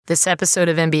This episode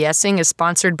of eMBSing is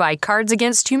sponsored by Cards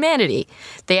Against Humanity.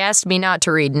 They asked me not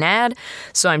to read an ad,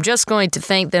 so I'm just going to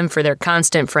thank them for their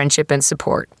constant friendship and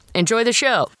support. Enjoy the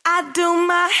show. I do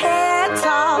my hair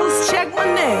toss, check my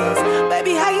nails.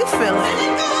 Baby, how you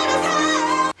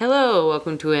feeling? Hello,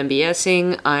 welcome to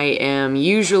eMBSing. I am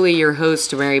usually your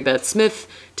host, Mary Beth Smith.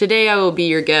 Today I will be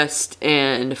your guest,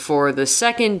 and for the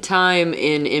second time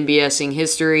in eMBSing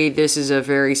history, this is a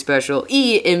very special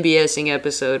eMBSing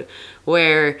episode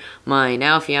where my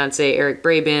now fiance Eric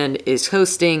Braband is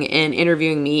hosting and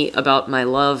interviewing me about my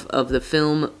love of the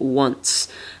film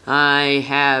Once. I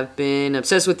have been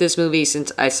obsessed with this movie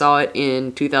since I saw it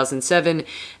in 2007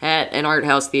 at an art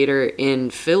house theater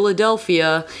in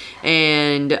Philadelphia,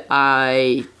 and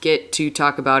I get to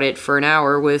talk about it for an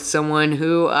hour with someone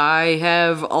who I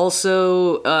have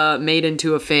also made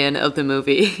into a fan of the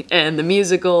movie and the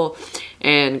musical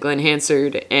and Glenn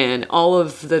Hansard and all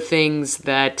of the things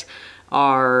that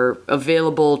are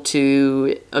available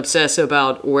to obsess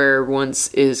about where Once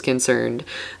is concerned.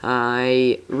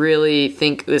 I really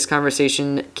think this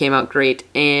conversation came out great,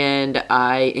 and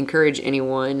I encourage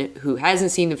anyone who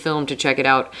hasn't seen the film to check it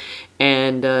out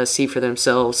and see for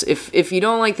themselves. If you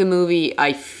don't like the movie,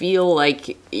 I feel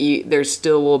like there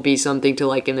still will be something to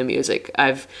like in the music.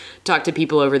 I've talked to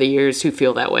people over the years who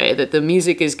feel that way, that the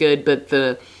music is good, but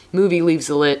the movie leaves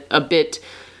a bit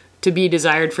to be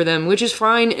desired for them, which is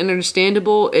fine and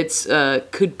understandable. It's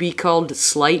could be called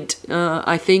slight,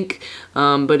 I think,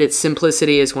 but its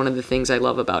simplicity is one of the things I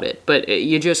love about it. But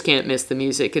you just can't miss the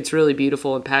music. It's really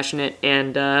beautiful and passionate,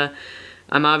 and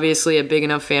I'm obviously a big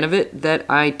enough fan of it that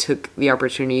I took the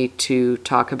opportunity to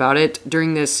talk about it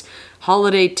during this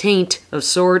holiday taint of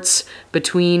sorts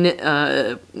between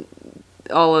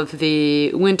all of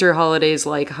the winter holidays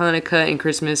like Hanukkah and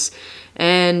Christmas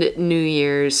and New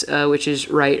Year's, which is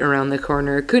right around the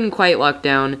corner. Couldn't quite lock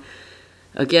down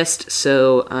a guest,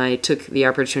 so I took the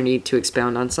opportunity to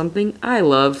expound on something I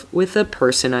love with a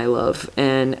person I love,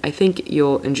 and I think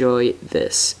you'll enjoy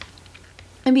this.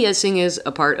 eMBSing is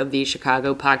a part of the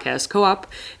Chicago Podcast Co-op.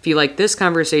 If you like this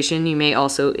conversation, you may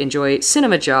also enjoy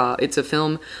Cinema Jaw. It's a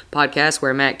film podcast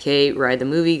where Matt Kay, Ride the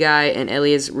Movie Guy, and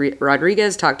Elias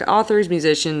Rodriguez talk to authors,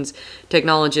 musicians,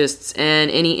 technologists,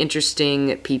 and any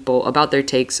interesting people about their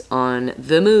takes on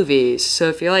the movies. So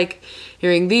if you like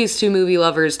hearing these two movie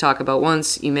lovers talk about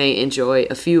Once, you may enjoy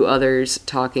a few others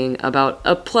talking about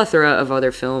a plethora of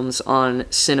other films on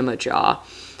Cinema Jaw.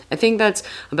 I think that's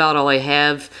about all I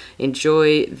have.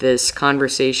 Enjoy this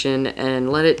conversation and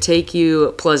let it take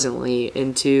you pleasantly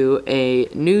into a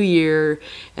new year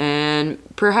and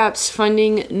perhaps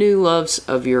finding new loves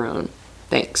of your own.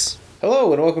 Thanks.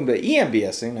 Hello and welcome to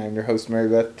eMBSing. I'm your host, Mary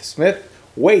Beth Smith.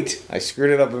 Wait, I screwed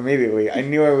it up immediately. I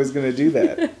knew I was going to do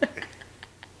that.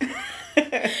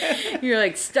 You're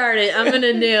like, start it. I'm going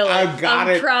to nail it.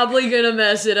 I'm probably going to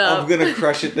mess it up. I'm going to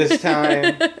crush it this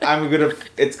time.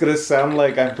 It's going to sound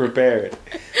like I'm prepared.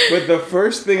 But the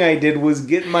first thing I did was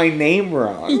get my name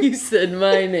wrong. You said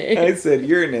my name. I said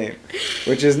your name,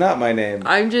 which is not my name.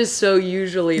 I'm just so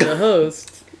usually the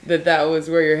host that was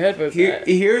where your head was at.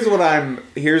 Here's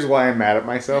why I'm mad at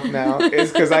myself now,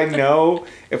 is because I know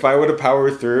if I would have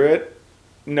powered through it,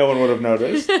 no one would have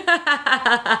noticed.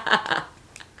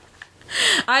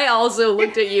 I also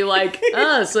looked at you like,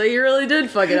 so you really did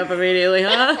fuck it up immediately,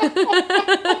 huh?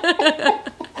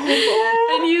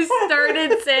 And you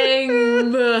started saying,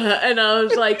 and I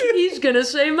was like, he's gonna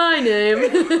say my name.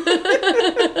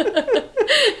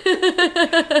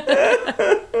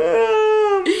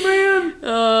 Oh, man.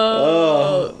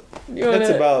 Oh.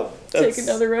 Take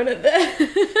another run at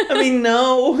that? I mean,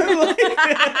 no.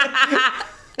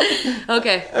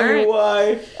 Okay, all right.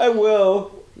 Why? I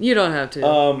will. You don't have to.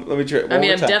 Let me try. I'm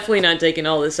definitely not taking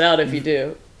all this out if you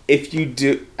do. If you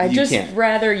do, I'd just can't.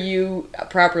 rather you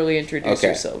properly introduce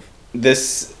yourself.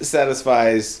 This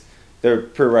satisfies the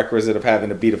prerequisite of having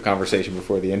a beat of conversation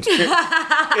before the introductory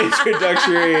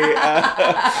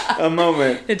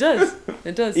moment. It does.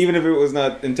 It does. Even if it was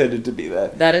not intended to be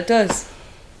that. That it does.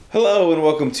 Hello and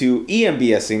welcome to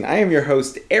eMBSing. I am your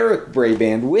host, Eric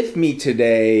Braband. With me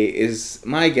today is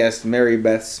my guest, Mary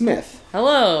Beth Smith.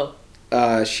 Hello.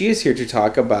 She is here to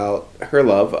talk about her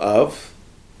love of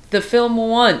the film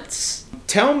Once.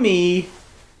 Tell me,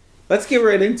 let's get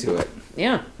right into it.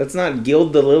 Yeah. Let's not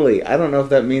gild the lily. I don't know if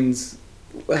that means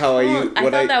how I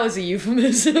thought that was a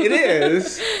euphemism. It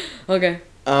is. Okay.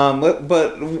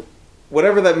 But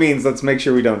whatever that means, let's make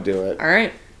sure we don't do it. All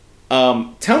right.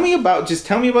 Tell me about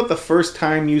the first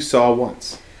time you saw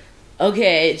Once.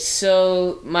 Okay,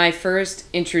 so my first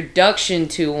introduction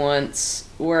to Once,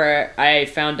 where I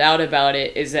found out about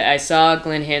it, is that I saw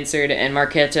Glenn Hansard and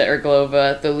Marketa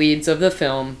Erglova, the leads of the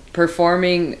film,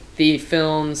 performing the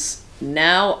film's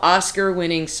now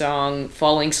Oscar-winning song,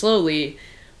 Falling Slowly,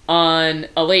 on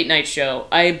a late-night show.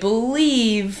 I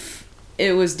believe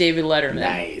it was David Letterman.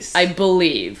 Nice. I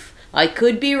believe. I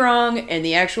could be wrong, and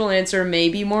the actual answer may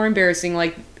be more embarrassing,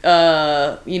 like,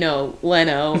 Leno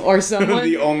or someone.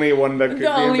 The only one that could be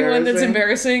embarrassing? The only one that's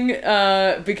embarrassing,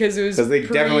 because it was because they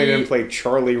definitely didn't play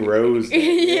Charlie Rose.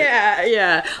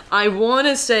 Yeah. I want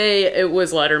to say it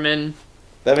was Letterman.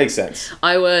 That makes sense.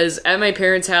 I was at my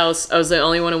parents' house. I was the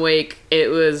only one awake.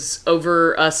 It was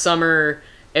over a summer.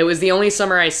 It was the only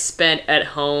summer I spent at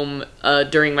home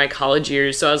during my college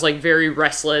years, so I was, like, very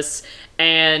restless,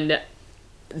 and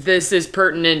this is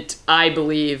pertinent, I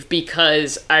believe,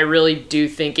 because I really do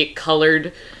think it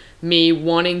colored me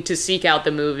wanting to seek out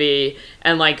the movie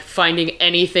and, like, finding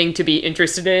anything to be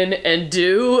interested in and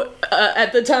do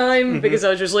at the time, because I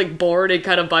was just, like, bored and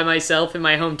kind of by myself in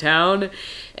my hometown,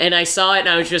 and I saw it and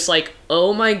I was just like,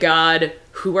 oh my god,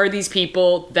 who are these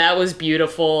people? That was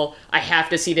beautiful. I have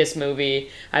to see this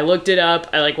movie. I looked it up.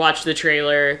 I, like, watched the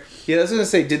trailer. Yeah, I was gonna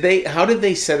say, how did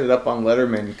they set it up on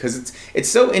Letterman? Because it's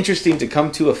so interesting to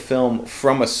come to a film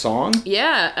from a song.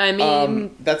 Yeah, I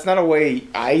mean, that's not a way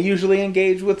I usually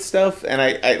engage with stuff, and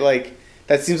I like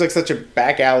that seems like such a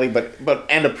back alley, but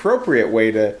an appropriate way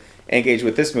to engage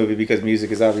with this movie because music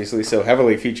is obviously so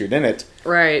heavily featured in it.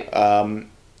 Right.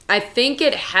 I think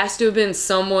it has to have been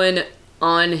someone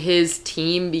on his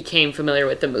team became familiar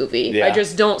with the movie. Yeah. I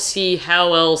just don't see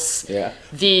how else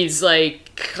these, like,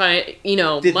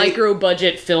 micro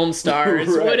budget film stars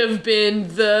Right. would have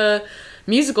been the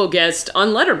musical guest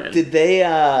on Letterman. Did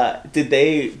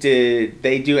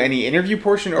they do any interview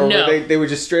portion, or No. were they were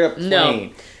just straight up playing? No.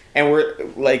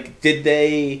 And did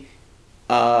they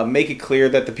make it clear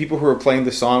that the people who were playing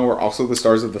the song were also the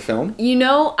stars of the film?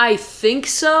 I think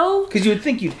so. Because you would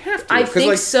think you'd have to. I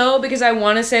think so, because I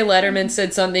want to say Letterman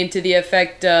said something to the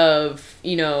effect of,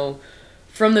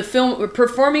 from the film,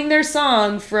 performing their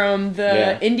song from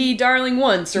the Indie Darling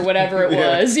Once, or whatever it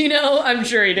was, I'm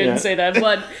sure he didn't say that,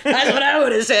 but that's what I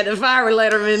would have said if I were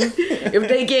Letterman, if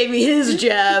they gave me his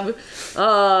job.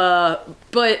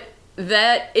 But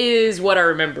that is what I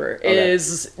remember,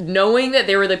 is knowing that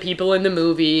they were the people in the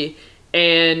movie,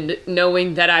 and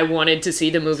knowing that I wanted to see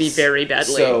the movie very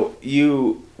badly. So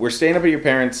you were staying up at your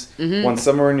parents' one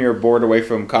summer when you were bored away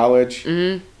from college,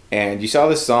 and you saw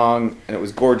this song, and it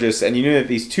was gorgeous, and you knew that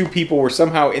these two people were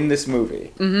somehow in this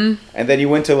movie. And then you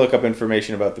went to look up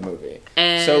information about the movie.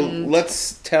 And so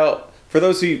let's tell, for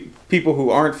those people who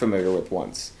aren't familiar with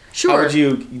Once, sure. How would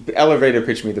you elevator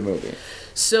pitch me the movie?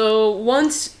 So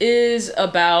Once is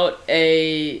about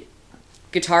a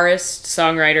guitarist,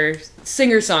 songwriter,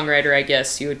 singer-songwriter, I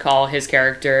guess you would call his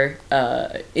character,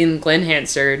 in Glenn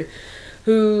Hansard,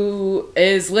 who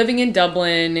is living in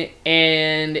Dublin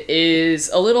and is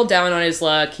a little down on his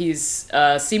luck. He's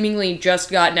seemingly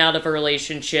just gotten out of a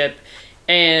relationship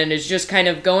and is just kind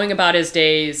of going about his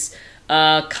days,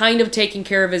 kind of taking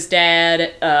care of his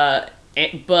dad,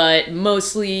 but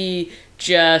mostly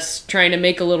just trying to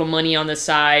make a little money on the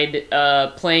side,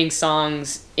 playing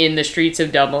songs in the streets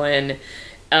of Dublin.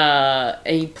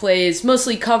 He plays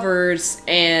mostly covers,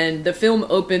 and the film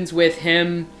opens with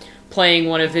him playing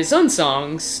one of his own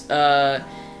songs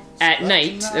at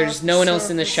night. There's no one else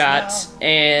in the shot,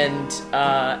 and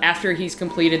after he's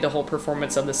completed the whole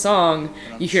performance of the song,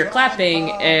 you hear clapping,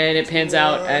 and it pans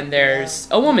out, and there's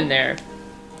a woman there.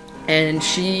 And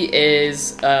she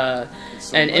is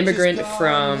an immigrant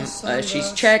from,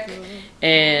 she's Czech,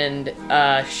 and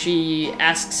she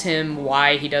asks him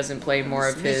why he doesn't play more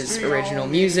of his original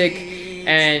music,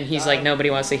 and he's like, nobody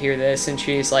wants to hear this, and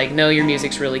she's like, no, your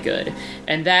music's really good.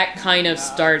 And that kind of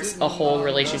starts a whole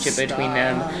relationship between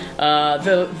them.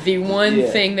 The one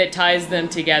thing that ties them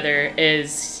together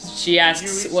is she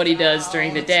asks what he does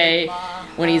during the day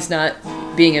when he's not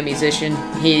being a musician.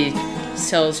 He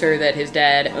tells her that his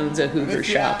dad owns a Hoover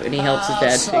shop, and he helps his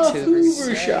dad fix Hoovers.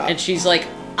 Hoover shop. And she's like,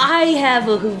 I have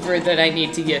a Hoover that I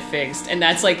need to get fixed. And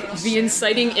that's, like, the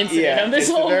inciting incident of this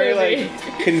whole very, movie.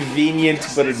 like, convenient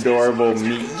but adorable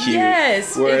meet cute.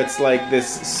 Yes. Where it's like this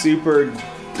super,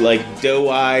 like,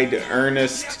 doe-eyed,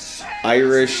 earnest,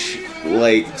 Irish,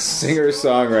 like,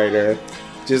 singer-songwriter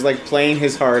just, like, playing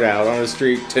his heart out on the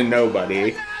street to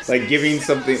nobody. Like, giving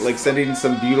something, like, sending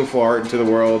some beautiful art into the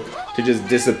world to just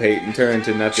dissipate and turn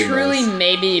into nothingness. Truly,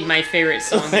 maybe my favorite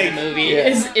song Like, in the movie yeah.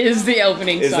 is the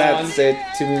opening Is song. that Say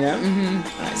It To Me Now? Mm-hmm.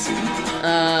 I see.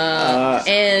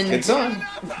 And good song.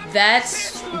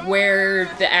 that's where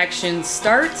the action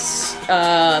starts.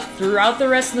 Throughout the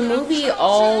rest of the movie,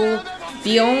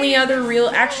 the only other real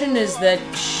action is that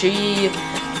she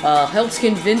helps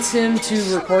convince him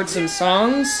to record some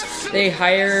songs. They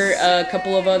hire a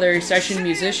couple of other session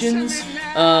musicians.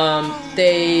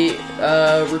 They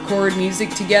record music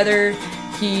together.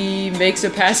 He makes a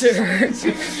pass at her.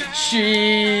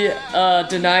 She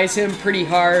denies him pretty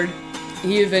hard.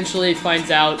 He eventually finds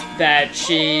out that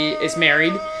she is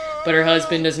married, but her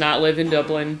husband does not live in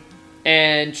Dublin.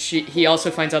 And he also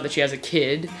finds out that she has a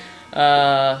kid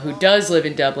who does live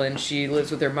in Dublin. She lives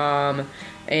with her mom.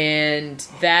 And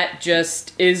that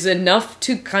just is enough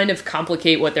to kind of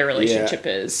complicate what their relationship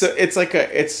is. So it's like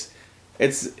it's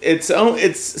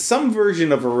some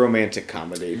version of a romantic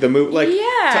comedy. The movie,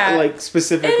 like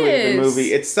specifically the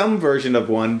movie, it's some version of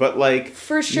one, but like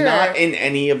for sure, not in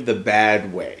any of the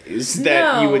bad ways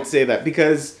that you would say that,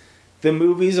 because the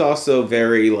movie's also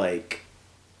very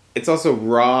it's also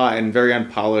raw and very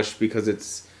unpolished, because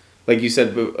it's, like you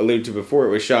said, alluded to before,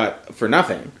 it was shot for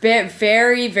nothing.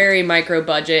 Very, very micro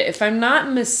budget. If I'm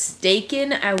not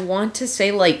mistaken, I want to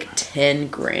say like 10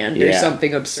 grand or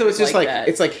something absurd. So it's just like that.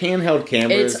 It's like handheld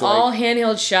cameras. It's all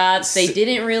handheld shots. They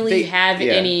didn't really have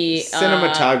any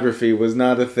cinematography was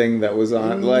not a thing that was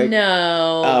on.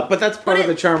 No, but that's part of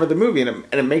the charm of the movie, and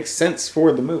it makes sense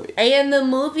for the movie. And the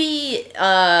movie,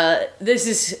 this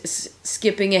is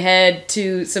skipping ahead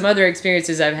to some other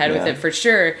experiences I've had with it for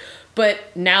sure. But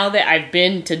now that I've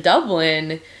been to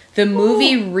Dublin, the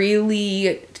movie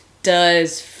really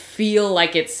does feel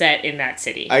like it's set in that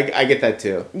city. I get that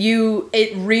too.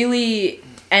 It really,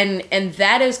 and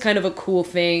that is kind of a cool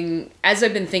thing. As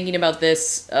I've been thinking about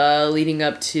this, leading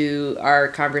up to our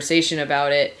conversation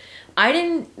about it, I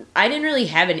didn't really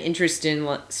have an interest in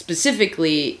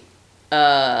specifically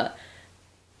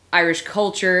Irish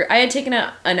culture. I had taken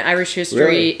an Irish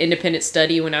history independent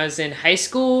study when I was in high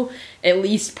school. At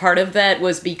least part of that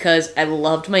was because I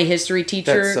loved my history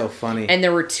teacher. That's so funny. And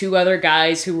there were 2 other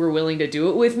guys who were willing to do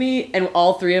it with me, and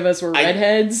all 3 of us were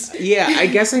redheads. Yeah, I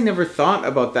guess I never thought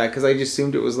about that, because I just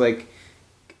assumed it was like,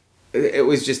 it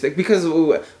was just like, because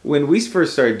when we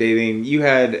first started dating, you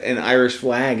had an Irish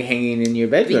flag hanging in your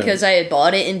bedroom. Because I had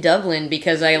bought it in Dublin,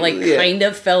 because I kind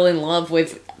of fell in love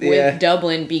with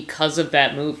Dublin because of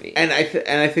that movie. And I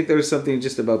think there was something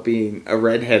just about being a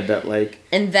redhead that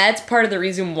And that's part of the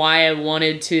reason why I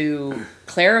wanted to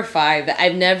clarify that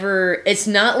it's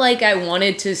not like I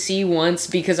wanted to see Once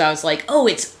because I was like, oh,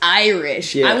 it's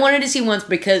Irish. Yeah. I wanted to see Once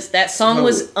because that song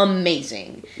was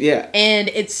amazing. Yeah. And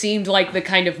it seemed like the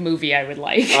kind of movie I would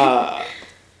like.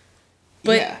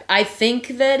 But I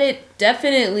think that it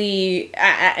definitely,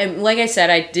 like I said,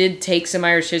 I did take some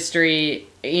Irish history.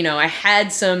 You know, I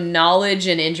had some knowledge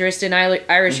and interest in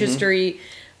Irish history,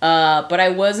 but I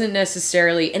wasn't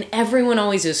necessarily, and everyone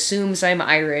always assumes I'm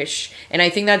Irish, and I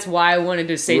think that's why I wanted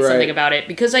to say something about it,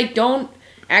 because I don't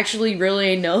actually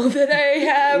really know that I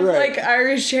have,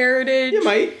 Irish heritage. You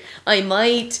might. I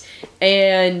might,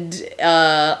 and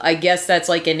I guess that's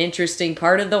an interesting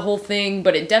part of the whole thing,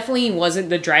 but it definitely wasn't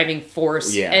the driving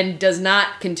force, and does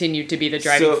not continue to be the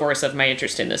driving force of my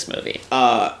interest in this movie.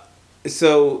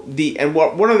 So the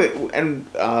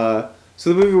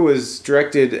movie was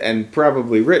directed and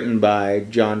probably written by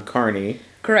John Carney.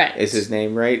 Correct. Is his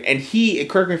name, right? And he,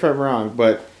 correct me if I'm wrong,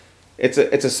 but it's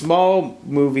a small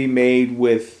movie made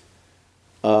with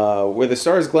where the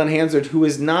star is Glenn Hansard, who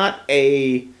is not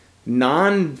a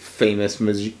non-famous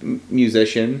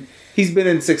musician. He's been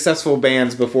in successful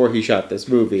bands before he shot this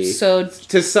movie. So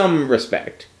to some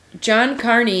respect. John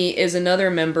Carney is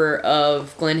another member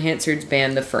of Glenn Hansard's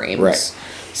band, The Frames. Right.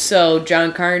 So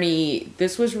John Carney,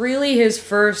 this was really his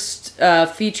first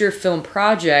feature film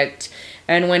project,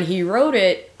 and when he wrote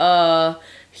it,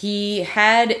 he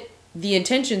had the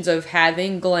intentions of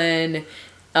having Glenn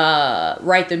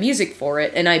write the music for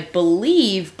it, and I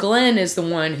believe Glenn is the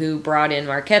one who brought in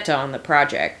Marquetta on the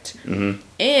project. Mm-hmm.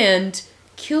 And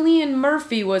Cillian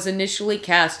Murphy was initially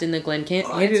cast in the Glenn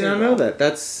Hansard I did not know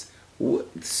that.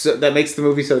 So that makes the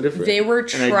movie so different. They were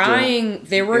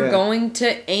going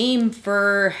to aim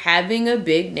for having a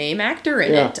big name actor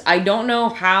in it. I don't know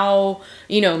how,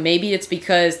 maybe it's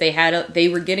because they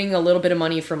were getting a little bit of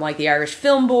money from the Irish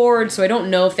Film Board, so I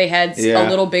don't know if they had a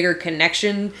little bigger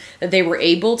connection that they were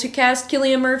able to cast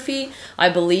Cillian Murphy. I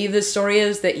believe the story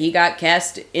is that he got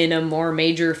cast in a more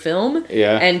major film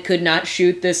and could not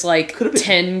shoot this 10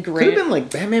 grand. Could have been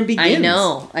Batman Begins.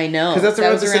 I know. Because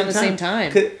that was around the same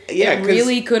time. It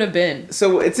really could have been.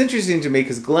 So it's interesting to me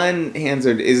because Glenn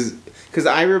Hansard is... Because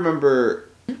I remember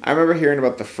I remember hearing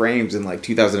about The Frames in like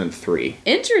 2003.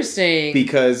 Interesting.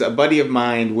 Because a buddy of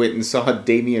mine went and saw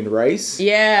Damien Rice.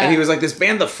 Yeah. And he was like, this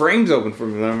band The Frames opened for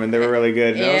them and they were really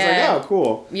good. And I was like, oh,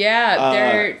 cool.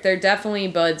 Yeah, they're definitely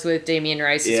buds with Damien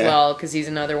Rice as well, because he's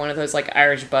another one of those like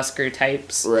Irish busker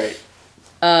types. Right.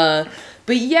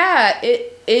 But yeah,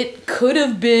 it could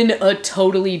have been a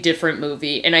totally different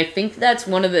movie, and I think that's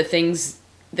one of the things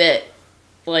that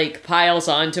like piles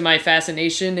on to my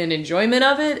fascination and enjoyment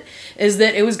of it, is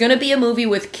that it was going to be a movie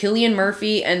with Cillian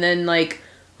Murphy and then like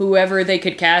whoever they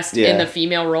could cast in the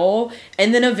female role,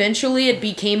 and then eventually it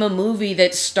became a movie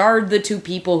that starred the two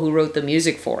people who wrote the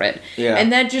music for it. Yeah.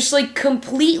 And that just like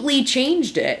completely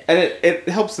changed it. And it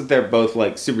helps that they're both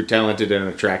like super talented and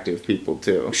attractive people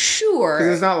too. Sure.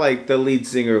 Because it's not like the lead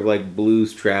singer of like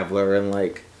Blues Traveler and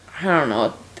like, I don't know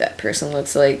what that person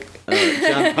looks like.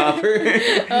 John Popper.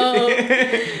 And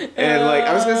like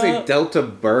I was gonna say Delta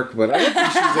Burke, but I don't think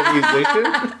she's a musician.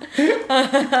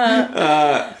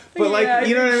 But like,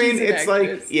 you know what I mean? It's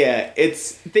actress. Like,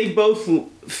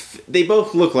 they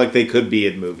both look like they could be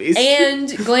in movies.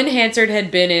 And Glenn Hansard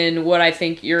had been in what I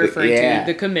think you're referring to,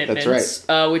 The Commitments, that's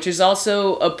right. Which is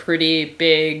also a pretty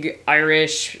big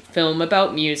Irish film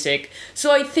about music.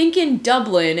 So I think in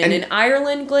Dublin and in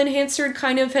Ireland, Glenn Hansard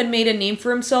kind of had made a name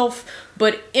for himself,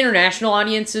 but international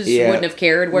audiences wouldn't have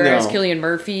cared, whereas Cillian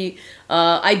Murphy,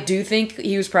 I do think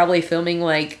he was probably filming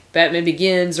like Batman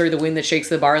Begins or The Wind That Shakes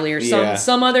the Barley or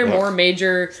some other more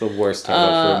major. It's the worst title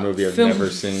for a movie I've never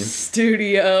seen.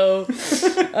 Studio,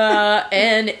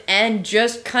 and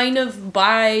just kind of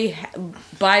by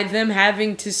them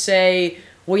having to say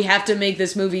we have to make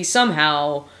this movie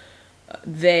somehow,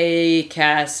 they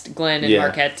cast Glenn and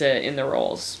Marquetta in the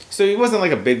roles. So he wasn't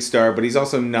like a big star, but he's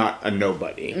also not a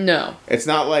nobody. No, it's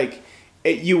not like.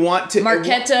 You want to...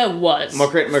 Marquetta was.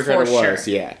 Marquetta was,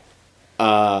 sure. Yeah.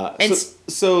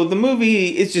 So the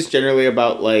movie is just generally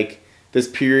about, like, this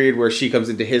period where she comes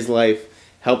into his life,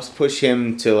 helps push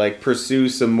him to, like, pursue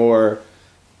some more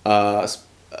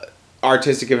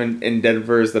artistic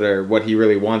endeavors that are what he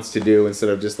really wants to do, instead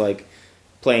of just, like,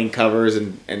 playing covers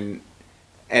and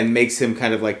makes him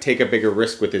kind of, like, take a bigger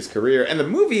risk with his career. And the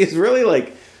movie is really,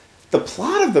 like... The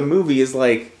plot of the movie is,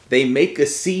 like... They make a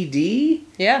CD,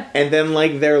 and then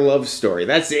like their love story.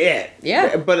 That's it.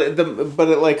 Yeah. But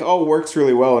it like all works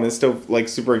really well, and it's still like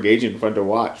super engaging and fun to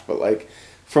watch. But like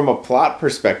from a plot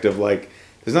perspective, like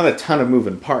there's not a ton of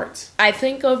moving parts. I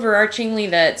think overarchingly,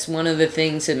 that's one of the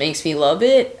things that makes me love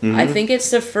it. Mm-hmm. I think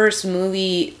it's the first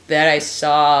movie that I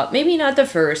saw. Maybe not the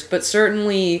first, but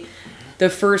certainly the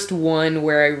first one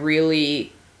where I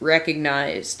really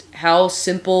recognized how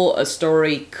simple a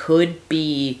story could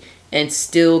be and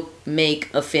still make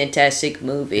a fantastic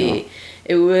movie. Yeah.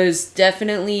 It was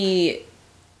definitely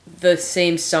the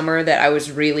same summer that I was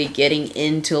really getting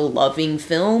into loving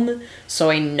film, so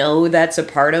I know that's a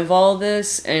part of all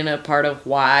this and a part of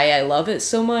why I love it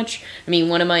so much. I mean,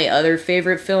 one of my other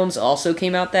favorite films also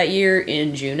came out that year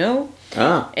in Juno.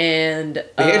 And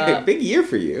big year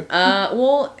for you.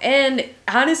 Well, and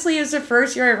honestly, it was the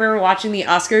first year I remember watching the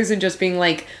Oscars and just being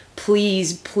like,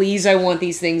 please, I want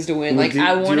these things to win. Like,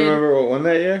 I wanted. Do you remember what won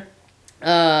that year?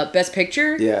 Best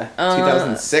Picture? Yeah,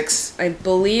 2006. I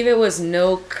believe it was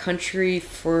No Country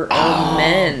for Old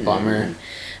Men. Bummer.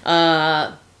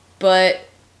 But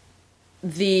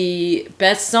the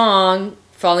best song,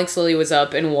 Falling Slowly, was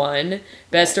up and won.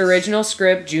 Best original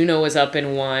script, Juno, was up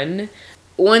and won.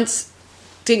 Once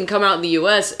didn't come out in the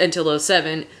U.S. until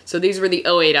 2007, so these were the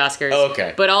 2008 Oscars. Oh,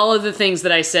 okay. But all of the things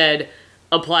that I said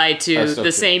apply to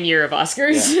the same year of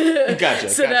Oscars. Yeah. Gotcha.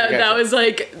 So that was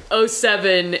like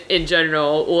 2007 in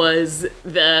general was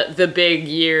the big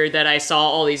year that I saw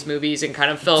all these movies and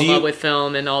kind of fell in love with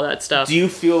film and all that stuff. Do you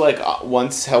feel like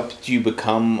once helped you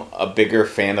become a bigger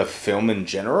fan of film in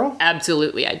general?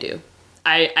 Absolutely, I do.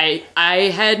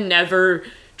 I had never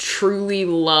truly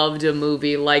loved a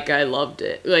movie like I loved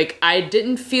it. Like, I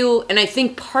didn't feel, and I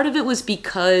think part of it was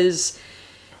because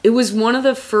it was one of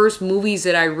the first movies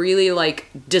that I really like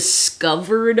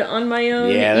discovered on my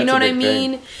own. Yeah, that's you know what I big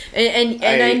mean? Thing.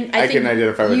 And I can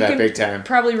identify with that big time.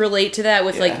 Probably relate to that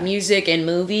with like music and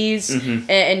movies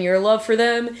and your love for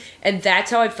them. And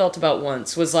that's how I felt about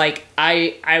Once. Was like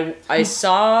I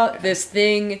saw this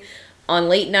thing on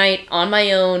late night on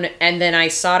my own, and then I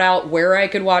sought out where I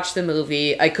could watch the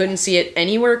movie. I couldn't see it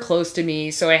anywhere close to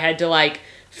me, so I had to like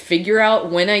figure out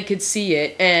when I could see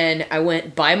it, and I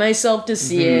went by myself to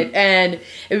see it, and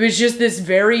it was just this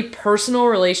very personal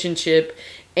relationship.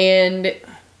 And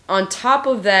on top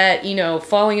of that, you know,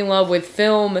 falling in love with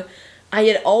film, I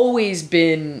had always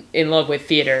been in love with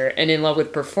theater and in love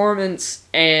with performance,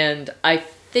 and I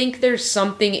think there's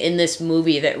something in this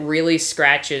movie that really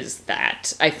scratches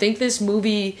that. I think this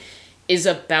movie is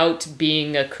about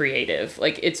being a creative.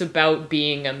 Like, it's about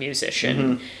being a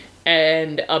musician.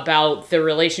 And about the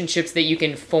relationships that you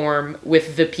can form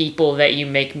with the people that you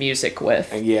make music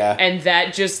with. Yeah. And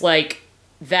that just, like,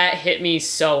 that hit me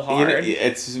so hard.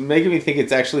 It's making me think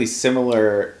it's actually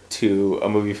similar to a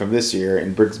movie from this year,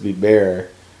 in Brigsby Bear.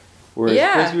 Whereas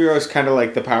Brigsby Bear is kind of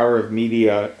like the power of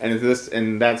media,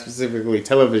 and that specifically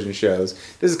television shows.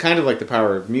 This is kind of like the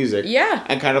power of music. Yeah.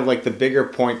 And kind of like the bigger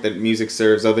point that music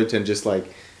serves, other than just,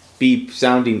 like, be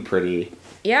sounding pretty.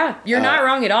 Yeah, you're not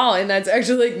wrong at all, and that's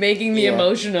actually, like, making me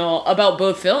emotional about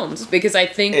both films, because I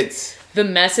think the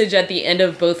message at the end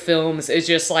of both films is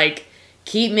just, like,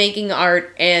 keep making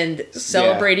art and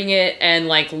celebrating it and,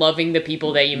 like, loving the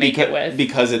people that you make it with.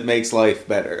 Because it makes life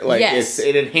better. Like,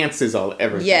 it enhances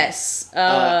everything. Yes.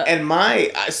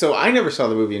 So I never saw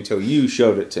the movie until you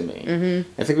showed it to me.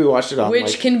 I think we watched it on,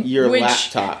 your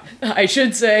laptop. I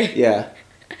should say. Yeah.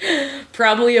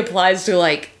 Probably applies to,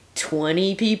 like,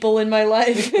 20 people in my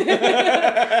life.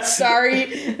 Sorry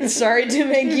to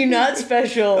make you not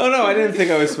special. Oh no, I didn't think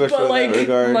I was special but, like, in that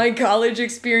regard. My college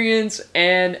experience,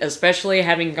 and especially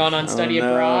having gone on study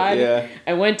abroad,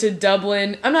 I went to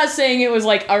Dublin. I'm not saying it was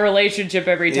like a relationship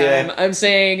every time. I'm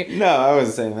saying... No, I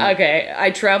wasn't saying that. Okay, I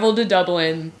traveled to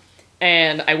Dublin,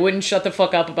 and I wouldn't shut the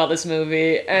fuck up about this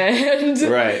movie. And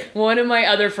one of my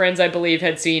other friends, I believe,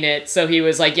 had seen it, so he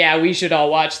was like, yeah, we should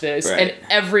all watch this. And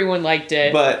everyone liked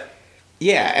it. But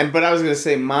I was gonna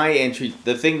say, my entry,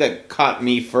 the thing that caught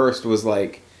me first was,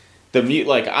 like, the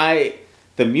music.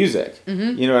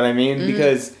 You know what I mean?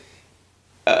 Because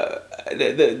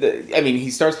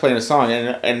he starts playing a song,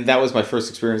 and that was my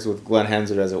first experience with Glenn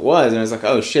Hansard as it was, and I was like,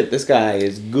 oh shit, this guy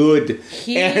is good.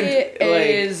 He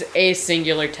is a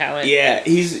singular talent. Yeah,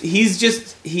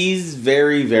 he's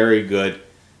very, very good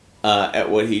at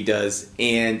what he does,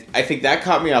 and I think that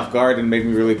caught me off guard and made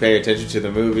me really pay attention to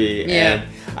the movie. And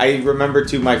I remember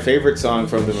too, my favorite song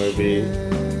from the movie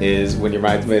is "When Your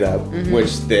Mind's Made Up,"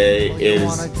 which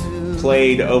is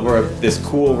played over this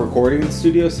cool recording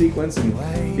studio sequence, and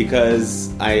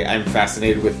because I'm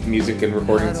fascinated with music and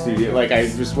recording studio, like, I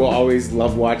just will always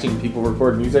love watching people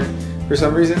record music for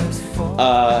some reason.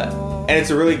 And it's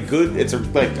a really good, it's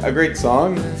a great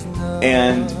song,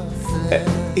 and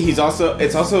it's also in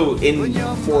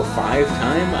 4/5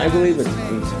 time, I believe. It's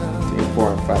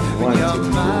 4 and 5, 1, 2, 3, 4,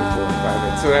 and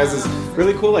 5. So it has this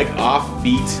really cool, like,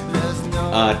 offbeat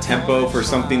tempo for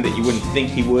something that you wouldn't think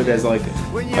he would as, like,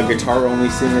 a guitar-only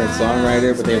singer and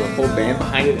songwriter, but they have a full band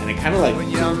behind it, and it kind of, like,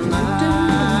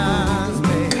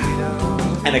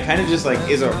 and it kind of just, like,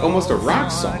 is almost a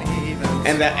rock song.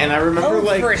 And I remember,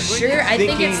 like, for sure. I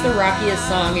think it's the rockiest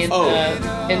song in the whole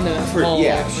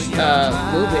movie.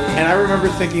 And I remember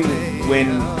thinking,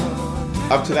 when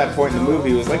up to that point in the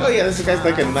movie, it was like, oh yeah, this guy's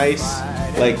like a nice,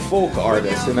 like, folk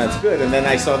artist, and that's good. And then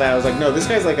I saw that, I was like, no, this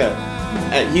guy's like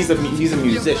he's a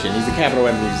musician. He's a capital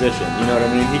M musician. You know what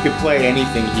I mean? He could play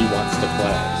anything he wants to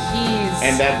play.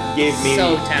 And that gave me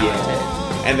so talented.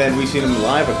 Yeah. And then we've seen him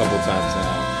live a couple times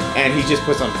now, and he just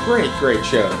puts on great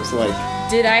shows. Like,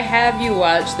 did I have you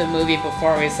watch the movie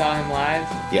before we saw him live?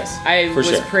 Yes, I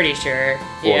was pretty sure.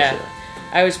 Sure.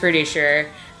 I was pretty sure.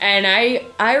 And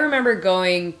I remember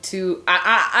going to...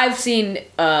 I've seen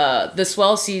the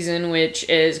Swell season, which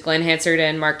is Glenn Hansard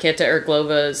and Marketa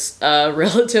Erglova's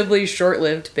relatively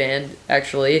short-lived band,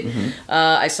 actually.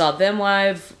 I saw them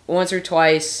live once or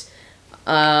twice.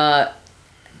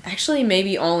 Actually,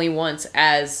 maybe only once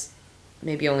as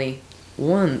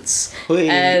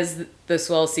the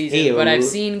Swell season, but I've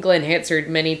seen Glenn Hansard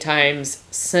many times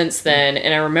since then,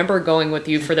 and I remember going with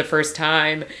you for the first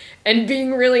time and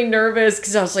being really nervous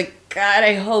because I was like, God,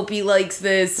 I hope he likes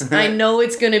this. I know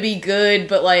it's gonna be good,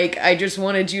 but, like, I just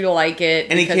wanted you to like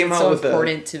it, and because he came it's out so with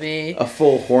important to me. A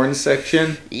full horn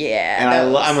section. Yeah, and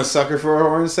I'm a sucker for a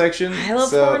horn section. I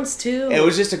love horns too. It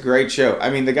was just a great show.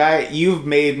 I mean, the guy, you have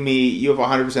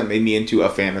 100% made me into a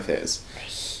fan of his.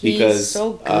 He's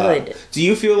so good. Do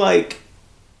you feel like...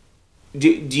 Do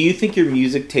you think your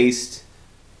music taste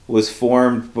was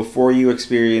formed before you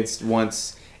experienced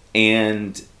once,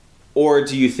 or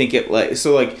do you think it, like,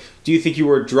 so, like, do you think you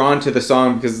were drawn to the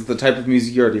song because it's the type of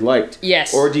music you already liked?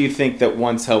 Yes. Or do you think that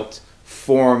once helped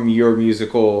form your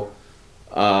musical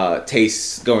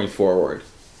tastes going forward?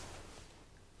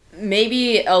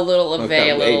 Maybe a little of A,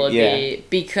 a little of B,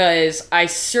 because I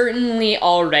certainly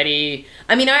already...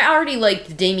 I mean, I already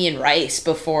liked Damien Rice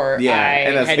before I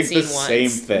had like seen the once. Same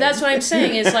thing. That's what I'm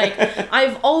saying. It's like,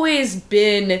 I've always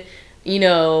been,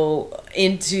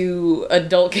 into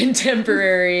adult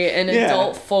contemporary and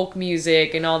adult folk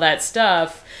music and all that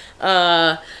stuff.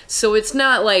 So it's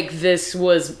not like this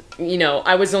was,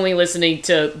 I was only listening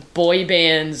to boy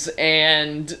bands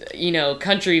and,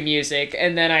 country music,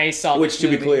 and then I saw Which, to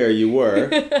be clear, you were.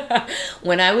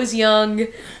 When I was young,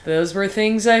 those were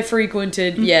things I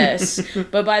frequented, yes.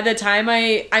 But by the time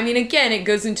I mean, again, it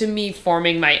goes into me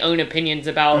forming my own opinions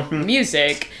about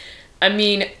music. I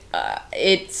mean,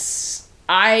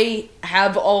 I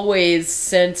have always,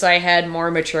 since I had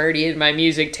more maturity in my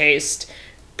music taste,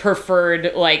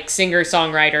 preferred, like,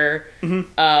 singer-songwriter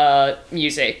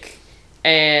music.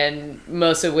 And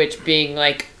most of which being,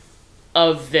 like,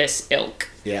 of this ilk.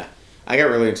 Yeah. I got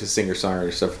really into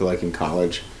singer-songwriter stuff, like, in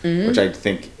college, which I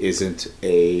think isn't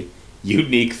a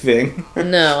unique thing.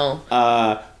 No.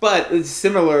 But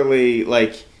similarly,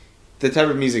 like, the type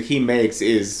of music he makes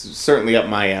is certainly up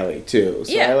my alley, too.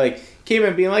 So yeah. I, came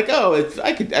in being like, oh,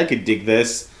 I could dig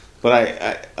this,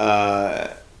 but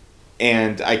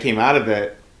and I came out of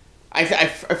it. I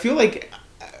feel like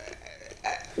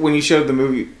when you showed the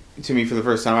movie to me for the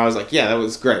first time, I was like, yeah, that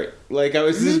was great. Like, I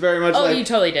was just very much like... Oh, you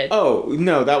totally did. Oh,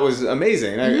 no, that was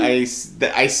amazing. I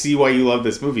see why you love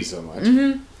this movie so much.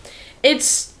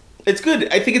 It's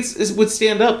good. I think it would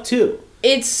stand up, too.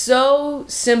 It's so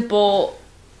simple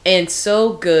and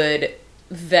so good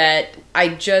that I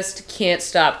just can't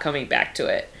stop coming back to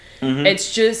it.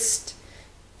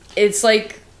 It's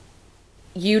like,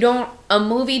 a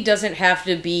movie doesn't have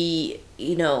to be,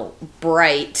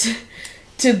 bright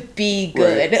to be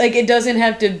good. Right. Like, it doesn't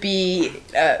have to be...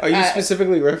 Are you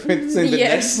specifically referencing the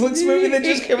Netflix movie that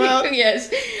just came out?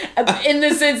 Yes. In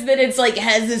the sense that it's, like,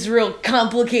 has this real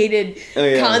complicated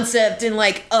concept and,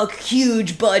 like, a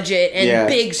huge budget and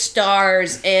big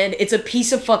stars, and it's a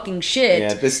piece of fucking shit.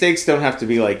 Yeah, the stakes don't have to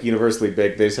be, like, universally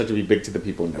big. They just have to be big to the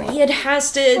people involved. It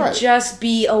has to just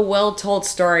be a well-told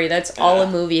story. That's all a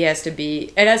movie has to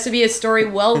be. It has to be a story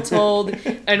well-told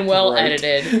and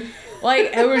well-edited.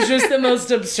 Like, it was just the most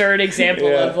absurd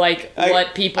example of, like,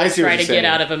 what people try to get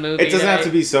out of a movie. It doesn't have to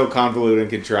be so convoluted and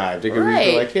contrived. It could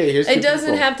be like, hey, here's two It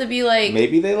doesn't people. have to be, like...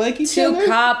 Maybe they like each other? Two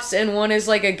cops and one is,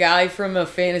 like, a guy from a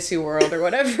fantasy world or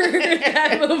whatever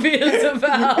that movie is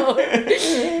about.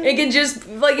 It can just,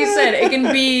 like you said, it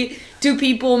can be two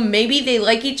people. Maybe they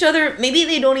like each other. Maybe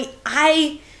they don't...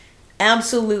 I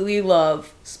absolutely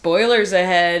love, spoilers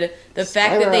ahead, the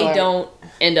fact that they don't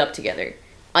end up together.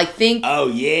 I think... Oh,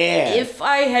 yeah. If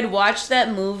I had watched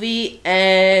that movie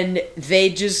and they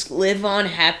just live on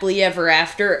happily ever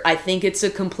after, I think it's a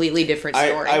completely different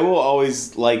story. I will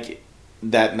always like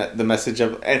the message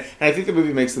of... And I think the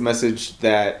movie makes the message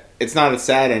that it's not a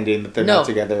sad ending that they're not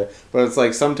together, but it's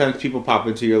like sometimes people pop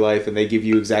into your life and they give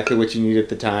you exactly what you need at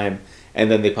the time,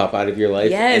 and then they pop out of your life.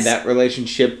 Yes. And that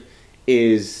relationship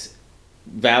is...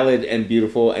 valid and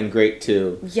beautiful and great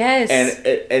too. Yes.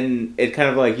 And it kind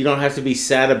of like, you don't have to be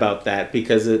sad about that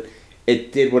because it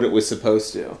did what it was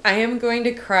supposed to. I am going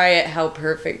to cry at how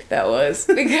perfect that was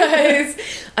because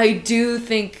I do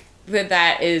think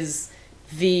that is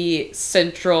the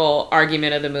central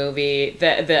argument of the movie.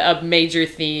 A major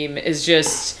theme is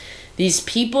just these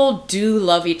people do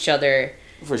love each other.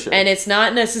 For sure. And it's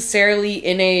not necessarily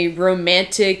in a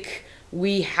romantic...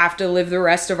 we have to live the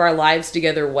rest of our lives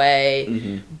together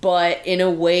way, but in a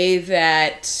way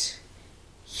that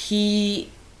she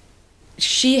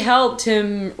helped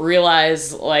him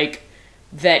realize, like,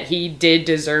 that he did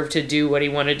deserve to do what he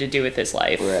wanted to do with his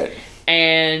life. Right.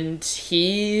 And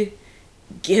he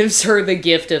gives her the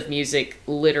gift of music,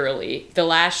 literally. The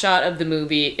last shot of the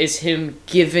movie is him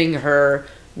giving her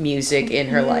music in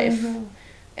her life.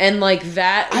 And, like,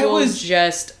 that will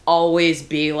just always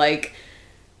be, like...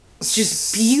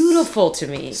 just beautiful to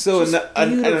me. So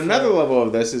another level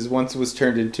of this is once it was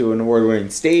turned into an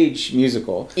award-winning stage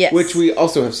musical, which we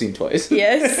also have seen twice.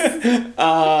 Yes. And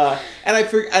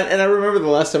I remember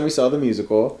the last time we saw the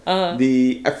musical,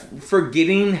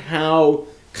 forgetting how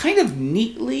kind of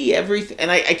neatly everything,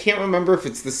 and I can't remember if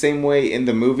it's the same way in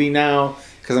the movie now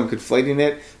because I'm conflating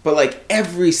it, but like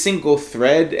every single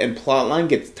thread and plot line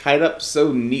gets tied up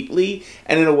so neatly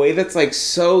and in a way that's like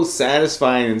so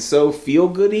satisfying and so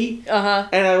feel-goody.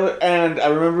 And I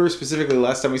remember specifically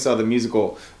last time we saw the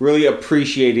musical really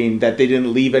appreciating that they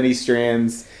didn't leave any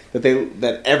strands,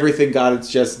 that everything got its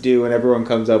just due and everyone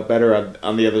comes out better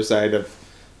on the other side of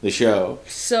the show.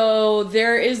 So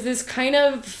there is this kind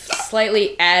of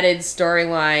slightly added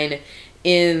storyline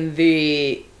in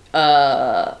the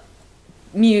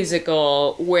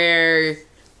musical where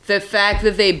the fact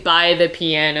that they buy the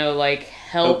piano like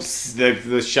helps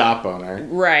the shop owner,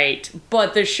 right?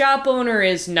 But the shop owner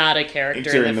is not a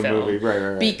character in the film, movie,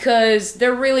 right? Because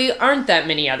there really aren't that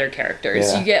many other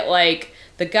characters. You get like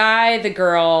the guy, the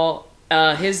girl,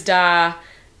 his da,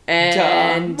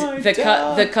 and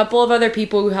the couple of other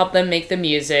people who helped them make the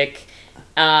music,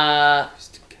 and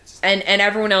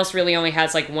everyone else really only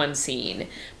has like one scene.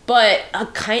 But a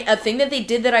thing that they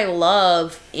did that I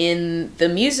love in the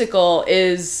musical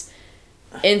is,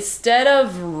 instead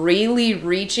of really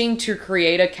reaching to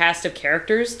create a cast of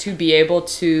characters to be able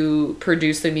to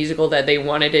produce the musical that they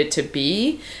wanted it to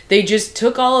be, they just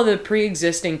took all of the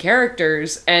pre-existing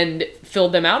characters and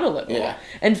filled them out a little. Yeah.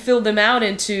 And filled them out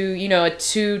into, you know, a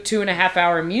 2.5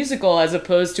 hour musical as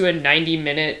opposed to a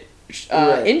 90-minute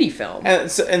indie film.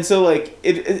 And so like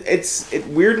it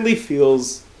weirdly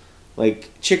feels like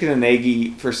chicken and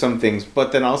eggy for some things,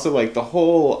 but then also like the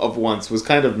whole of Once was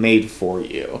kind of made for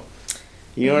you.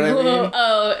 You know what I mean?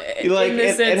 Oh, like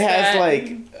it has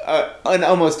like an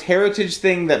almost heritage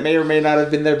thing that may or may not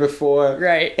have been there before.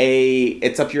 Right.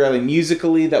 It's up your alley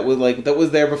musically that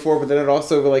was there before, but then it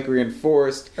also like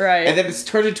reinforced. Right. And then it's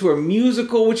turned into a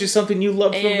musical, which is something you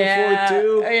loved from before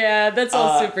too. Yeah, that's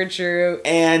all super true.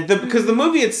 And because the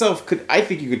movie itself I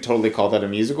think you could totally call that a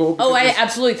musical. Oh, I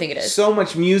absolutely think it is. So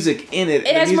much music in it.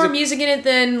 It has more music in it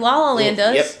than La La Land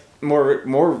does. Yep.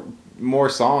 More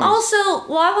songs.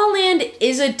 Also, La La Land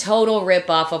is a total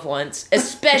rip-off of Once,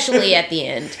 especially at the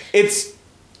end. It's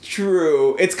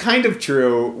true. It's kind of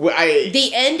true.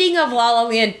 The ending of La La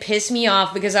Land pissed me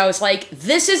off because I was like,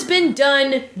 this has been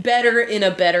done better in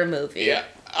a better movie. Yeah.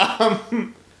 I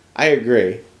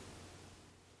agree.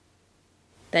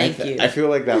 Thank you. I feel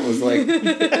like that was like... You're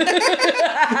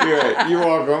right. You're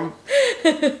welcome.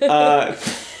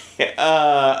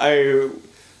 I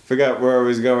forgot where I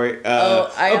was going.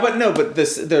 But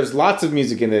there's lots of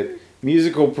music in it.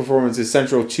 Musical performance is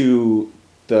central to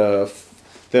the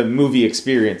movie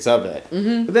experience of it.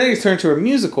 Mm-hmm. But then it's turned to a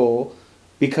musical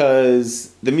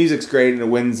because the music's great and it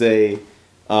wins a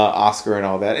Oscar and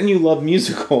all that. And you love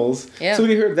musicals. Yeah. So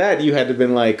when you heard that, you had to have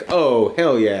been like, oh,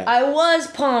 hell yeah. I was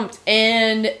pumped,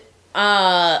 and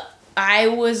I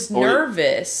was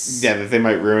nervous. Yeah, that they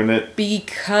might ruin it.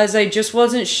 Because I just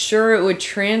wasn't sure it would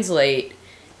translate.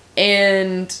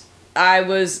 And I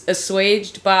was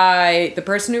assuaged by the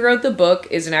person who wrote the book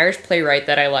is an Irish playwright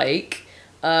that I like.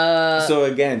 So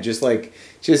again, just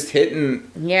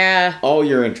hitting all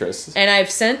your interests. And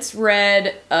I've since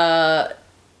read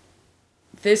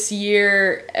this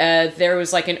year there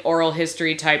was like an oral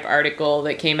history type article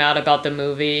that came out about the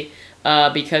movie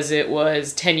because it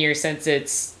was 10 years since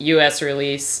its US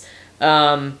release.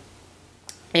 And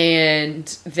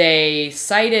they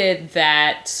cited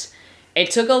that it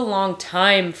took a long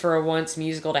time for a Once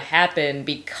musical to happen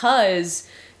because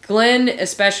Glenn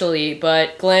especially,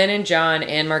 but Glenn and John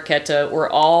and Marquetta were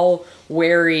all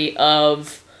wary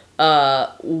of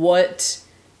what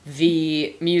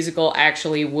the musical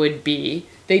actually would be.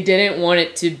 They didn't want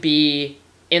it to be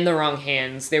in the wrong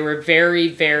hands. They were very,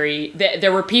 very...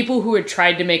 There were people who had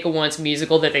tried to make a Once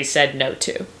musical that they said no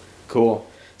to. Cool.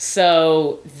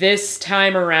 So this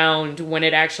time around, when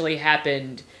it actually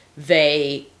happened,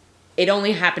 it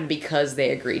only happened because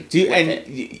they agreed with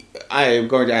it. I am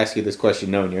going to ask you this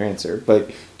question knowing your answer, but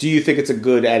do you think it's a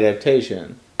good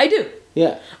adaptation? I do.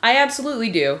 Yeah. I absolutely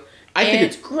do. I think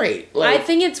it's great. I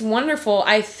think it's wonderful.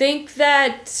 I think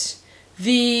that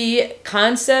the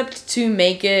concept to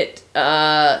make it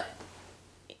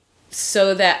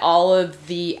so that all of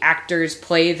the actors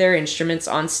play their instruments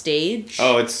on stage...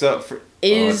 it's the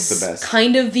best.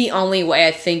 Kind of the only way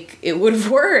I think it would have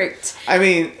worked. I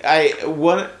mean,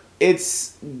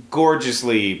 it's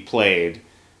gorgeously played.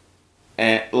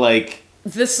 And,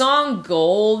 the song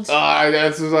Gold...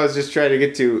 that's what I was just trying to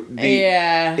get to.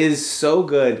 Is so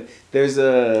good. There's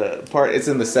a part... It's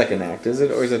in the second act, is it?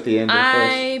 Or is it the end of the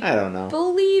first? I don't know. I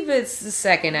believe it's the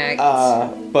second act.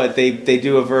 But they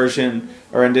do a version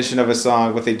or rendition of a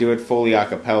song, but they do it fully a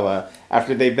cappella.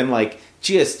 After they've been,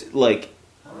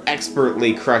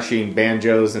 expertly crushing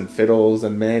banjos and fiddles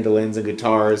and mandolins and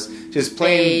guitars, just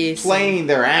playing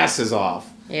their asses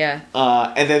off. Yeah.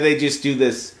 And then they just do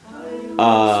this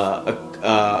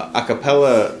a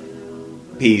cappella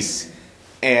piece,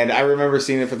 and I remember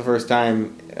seeing it for the first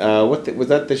time. Was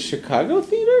that the Chicago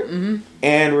Theater? Mm-hmm.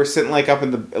 And we're sitting up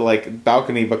in the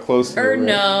balcony, but close. I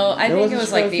think it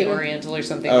was the Theater? Oriental or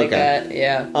something like that.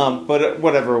 Yeah. But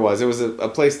whatever it was a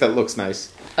place that looks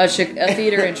nice. A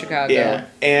theater in Chicago. Yeah,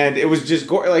 and it was just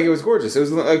it was gorgeous. It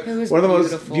was one of the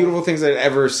most beautiful things I'd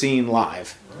ever seen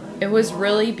live. It was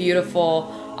really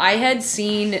beautiful. I had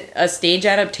seen a stage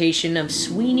adaptation of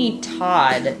Sweeney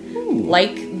Todd,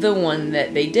 like the one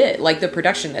that they did, like the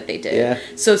production that they did. Yeah.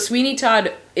 So Sweeney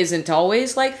Todd isn't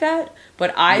always like that,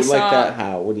 but I saw... Like that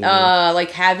how? What do you mean?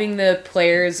 Like having the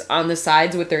players on the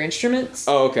sides with their instruments.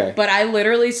 Oh, okay. But I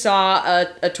literally saw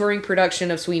a touring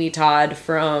production of Sweeney Todd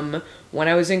from when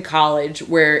I was in college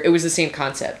where it was the same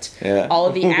concept. Yeah. All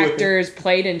of the actors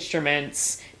played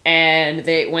instruments, and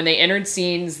when they entered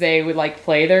scenes, they would like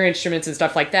play their instruments and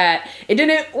stuff like that. It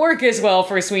didn't work as well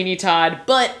for Sweeney Todd,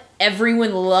 but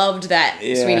everyone loved that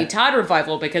Sweeney Todd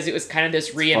revival because it was kind of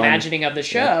this reimagining of the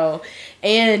show,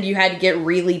 and you had to get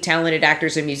really talented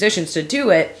actors and musicians to do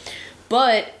it.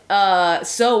 But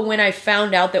so when I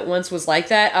found out that Once was like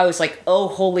that, I was like, oh,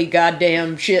 holy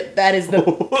goddamn shit, that is the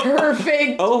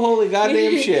perfect... Oh, holy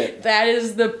goddamn shit. That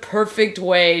is the perfect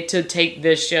way to take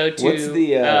this show to What's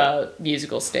the,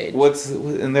 musical stage.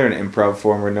 Isn't there an improv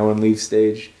form where no one leaves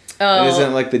stage? Oh.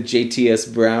 Isn't it like the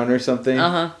JTS Brown or something?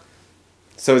 Uh-huh.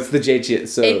 So it's the JTS...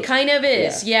 So, it kind of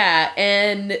is, yeah.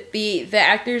 And the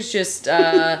actors just...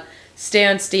 stay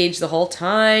on stage the whole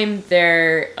time.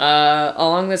 They're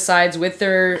along the sides with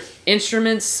their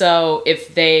instruments, so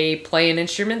if they play an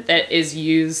instrument that is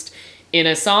used in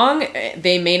a song,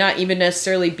 they may not even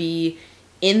necessarily be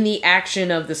in the action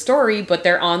of the story, but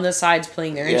they're on the sides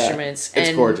playing their instruments.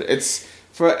 It's gorgeous.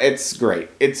 It's great.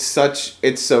 It's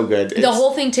so good. The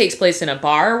whole thing takes place in a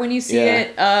bar when you see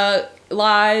it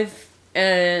live.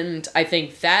 And I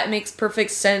think that makes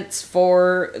perfect sense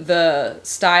for the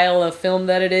style of film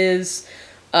that it is.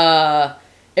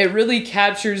 It really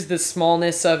captures the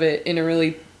smallness of it in a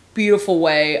really beautiful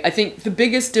way. I think the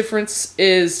biggest difference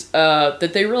is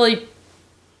that they really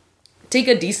take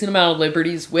a decent amount of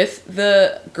liberties with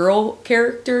the girl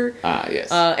character. Yes.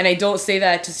 And I don't say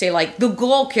that to say, like, the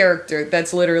girl character.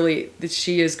 That's literally,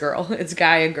 she is girl. It's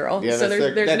guy and girl. Yeah, so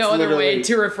there's no other way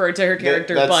to refer to her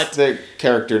character. That's the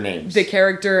character names. The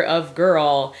character of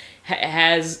girl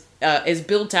is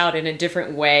built out in a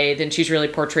different way than she's really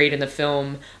portrayed in the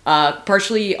film.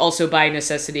 Partially also by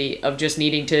necessity of just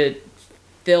needing to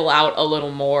fill out a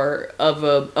little more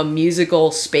of a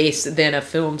musical space than a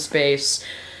film space.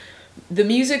 The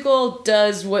musical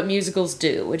does what musicals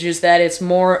do, which is that it's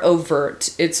more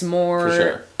overt. It's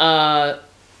more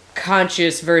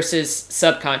conscious versus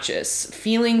subconscious.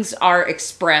 Feelings are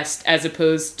expressed as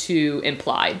opposed to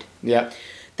implied. Yeah.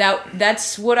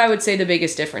 That's what I would say the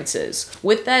biggest difference is.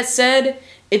 With that said,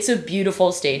 it's a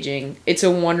beautiful staging. It's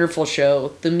a wonderful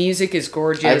show. The music is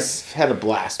gorgeous. I've had a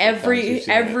blast.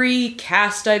 Every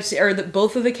cast I've seen, or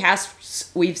both of the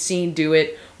casts we've seen do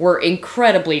it, were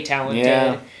incredibly talented.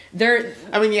 Yeah.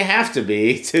 You have to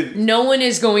be. No one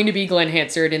is going to be Glenn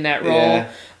Hansard in that role.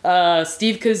 Yeah.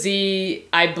 Steve Kazee,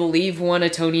 I believe, won a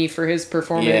Tony for his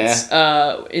performance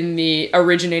in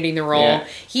originating the role. Yeah.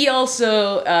 He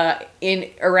also, in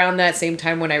around that same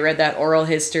time when I read that oral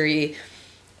history,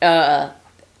 I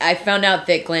found out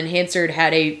that Glenn Hansard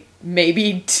had a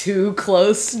maybe too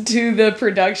close to the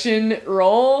production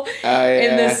role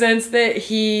in the sense that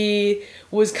he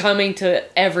was coming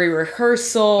to every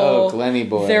rehearsal. Oh, Glenny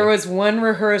boy. There was one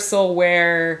rehearsal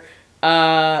where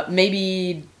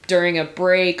maybe during a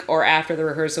break or after the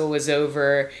rehearsal was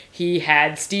over, he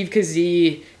had Steve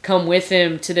Kazee come with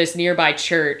him to this nearby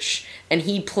church, and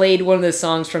he played one of the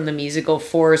songs from the musical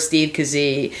for Steve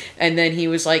Kazee, and then he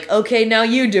was like, okay, now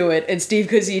you do it, and Steve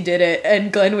Kazee did it,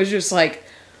 and Glenn was just like,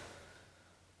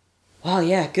 wow,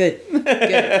 yeah, good.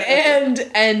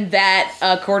 and that,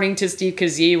 according to Steve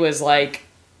Kazee, was like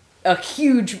a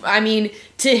huge... I mean,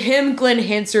 to him, Glenn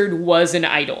Hansard was an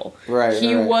idol. Right,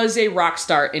 He was a rock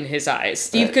star in his eyes.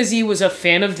 Steve Kazee was a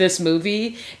fan of this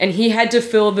movie, and he had to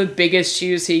fill the biggest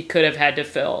shoes he could have had to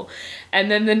fill. And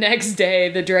then the next day,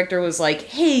 the director was like,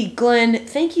 hey, Glenn,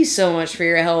 thank you so much for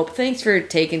your help. Thanks for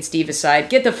taking Steve aside.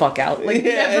 Get the fuck out. Like,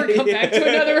 never come back to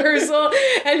another rehearsal.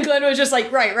 And Glenn was just like,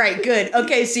 right, good.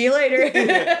 Okay, see you later.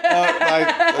 I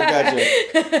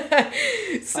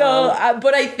gotcha. So,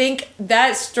 but I think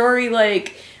that story,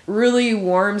 like, really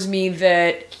warms me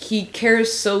that he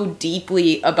cares so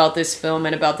deeply about this film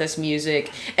and about this music.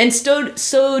 And so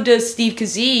does Steve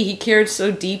Kazee. He cared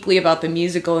so deeply about the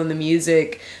musical and the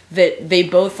music that they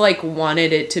both, like,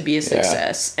 wanted it to be a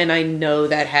success. And I know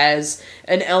that has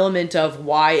an element of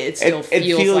why it still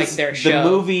feels like their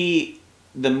show.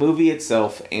 The movie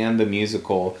itself and the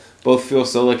musical both feel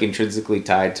so, like, intrinsically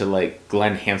tied to, like,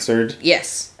 Glenn Hansard.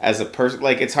 Yes. As a person.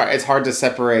 Like, it's hard to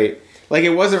separate. Like, it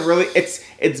wasn't really...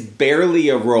 It's barely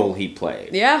a role he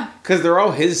played. Yeah. Because they're all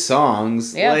his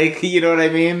songs. Yeah. Like, you know what I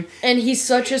mean? And he's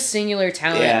such a singular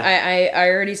talent. Yeah. I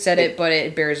already said it, but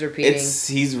it bears repeating.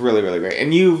 He's really, really great.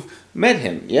 And you've met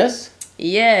him, yes?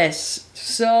 Yes.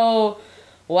 So,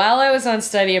 while I was on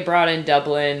study abroad in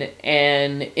Dublin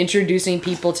and introducing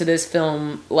people to this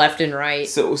film left and right.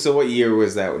 So what year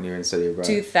was that when you were in study abroad?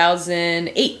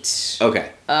 2008.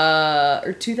 Okay.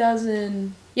 Or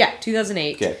 2000. Yeah,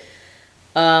 2008. Okay.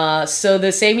 So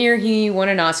the same year he won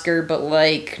an Oscar, but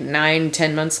like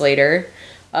 9-10 months later,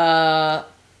 I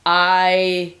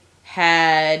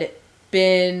had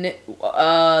been,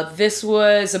 this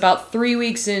was about 3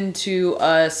 weeks into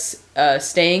us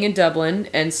staying in Dublin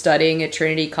and studying at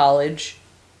Trinity College.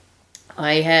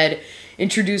 I had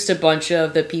introduced a bunch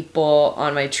of the people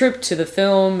on my trip to the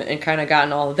film and kind of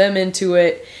gotten all of them into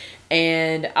it.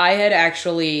 And I had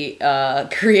actually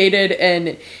created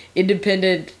an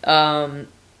independent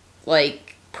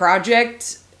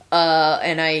project,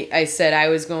 and I said I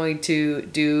was going to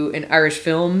do an Irish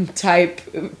film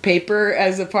type paper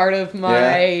as a part of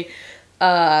my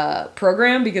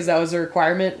program, because that was a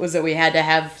requirement, was that we had to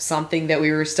have something that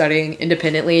we were studying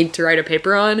independently to write a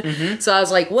paper on. Mm-hmm. So I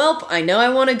was like, well, I know I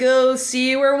want to go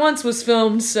see where Once was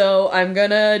filmed, so I'm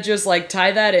gonna just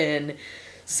tie that in.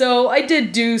 So I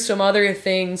did do some other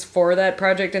things for that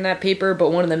project and that paper,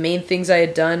 but one of the main things I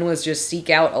had done was just seek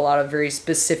out a lot of very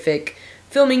specific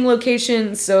filming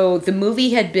locations. So the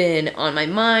movie had been on my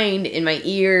mind, in my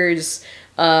ears,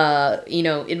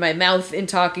 in my mouth, in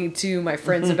talking to my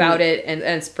friends about it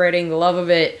and spreading the love of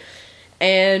it.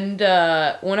 And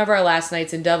one of our last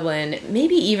nights in Dublin,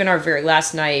 maybe even our very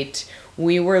last night,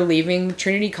 we were leaving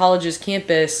Trinity College's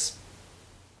campus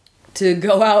to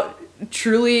go out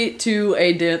truly to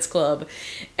a dance club,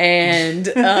 and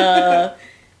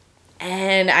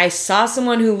and I saw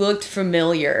someone who looked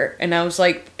familiar, and I was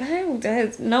like,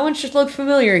 no one should look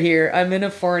familiar here. I'm in a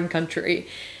foreign country.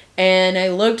 And I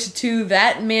looked to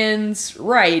that man's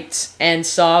right and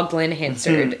saw Glenn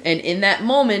Hansard. And in that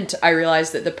moment, I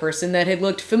realized that the person that had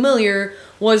looked familiar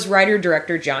was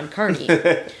writer-director John Carney.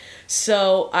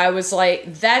 So I was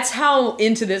like, that's how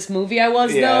into this movie I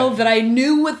was, though, that I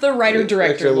knew what the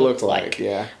writer-director looked like.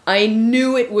 Yeah. I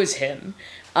knew it was him.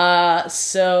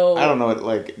 So... I don't know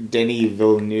what, Denis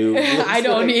Villeneuve I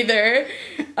don't either.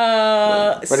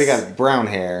 But he got brown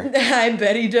hair. I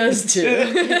bet he does, too.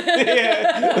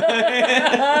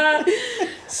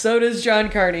 So does John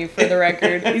Carney, for the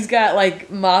record. He's got,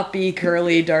 moppy,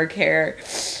 curly, dark hair.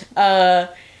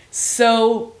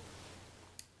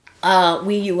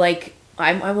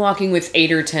 I'm walking with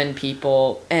 8 or 10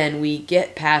 people, and we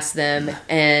get past them,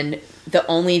 and the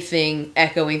only thing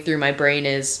echoing through my brain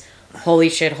is, holy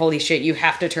shit, you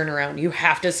have to turn around. You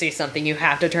have to see something. You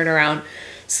have to turn around.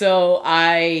 So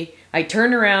I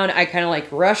turn around, I kind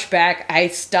of rush back. I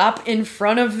stop in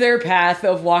front of their path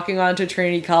of walking onto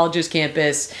Trinity College's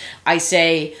campus. I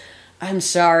say, I'm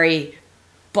sorry,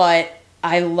 but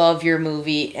I love your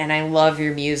movie and I love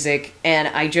your music, and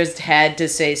I just had to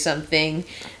say something.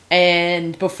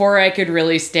 And before I could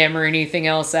really stammer anything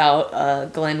else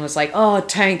out, Glenn was like, oh,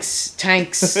 tanks,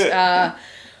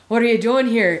 what are you doing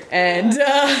here? And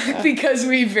because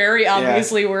we very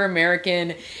obviously were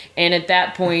American, and at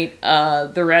that point,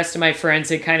 the rest of my friends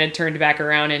had kind of turned back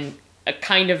around and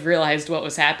kind of realized what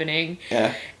was happening.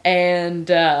 Yeah.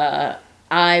 And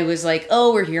I was like,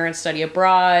 oh, we're here on study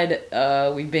abroad.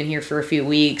 We've been here for a few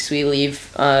weeks. We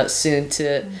leave soon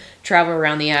to travel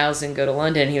around the Isles and go to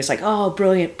London. He was like, oh,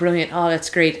 brilliant. Oh, that's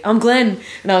great. I'm Glenn.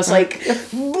 And I was like,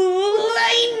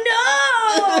 I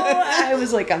know. I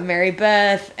was like, I'm Mary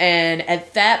Beth. And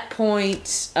at that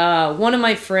point, one of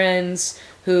my friends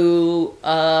who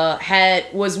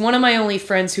was one of my only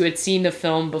friends who had seen the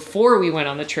film before we went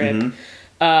on the trip,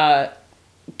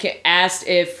 asked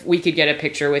if we could get a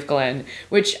picture with Glenn,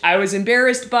 which I was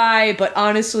embarrassed by, but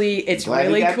honestly, it's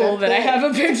really cool that I have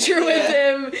a picture with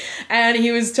him, and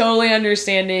he was totally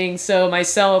understanding. So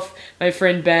myself, my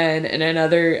friend Ben, and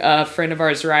another friend of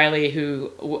ours, Riley,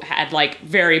 who had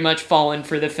very much fallen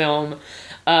for the film,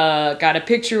 got a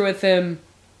picture with him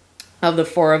of the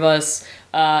four of us.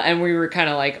 And we were kind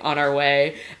of on our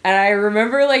way, and I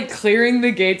remember clearing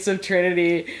the gates of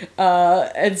Trinity,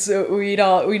 and so we'd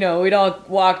all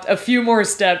walked a few more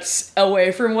steps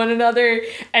away from one another,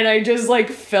 and I just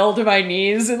fell to my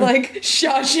knees and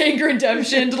Shawshank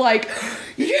Redemption,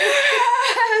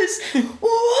 yes,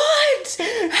 what?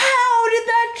 How did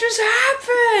that just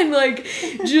happen?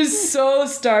 Just so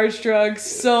starstruck,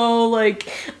 so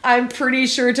I'm pretty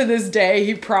sure to this day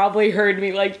he probably heard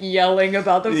me yelling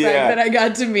about the fact that I got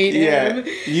to meet him.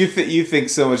 You think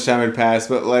so much time had passed,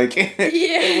 but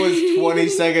it was 20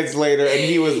 seconds later and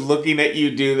he was looking at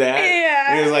you do that. Yeah.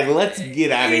 And he was like, let's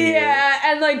get out of here. Yeah,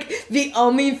 and the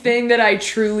only thing that I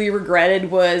truly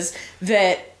regretted was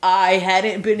that I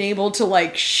hadn't been able to,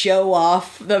 like, show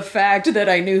off the fact that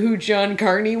I knew who John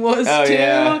Carney was, too.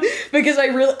 Yeah. Because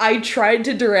I tried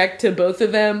to direct to both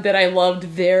of them that I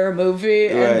loved their movie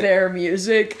and their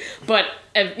music, but,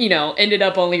 you know, ended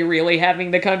up only really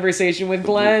having the conversation with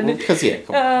Glenn.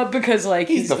 Because, like,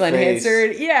 he's Glenn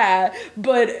Hansard. Yeah,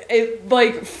 but,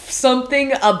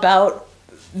 something about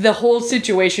the whole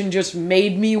situation just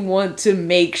made me want to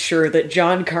make sure that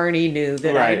John Carney knew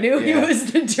that I knew he was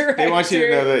the director. They want you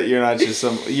to know that you're not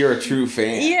just you're a true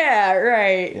fan. Yeah,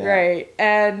 right.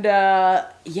 And,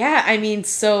 I mean,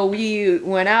 so we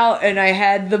went out and I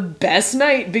had the best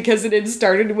night because it had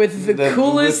started with the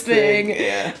coolest thing.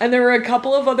 Yeah. And there were a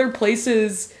couple of other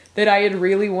places that I had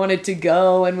really wanted to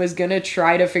go and was going to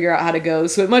try to figure out how to go.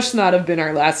 So it must not have been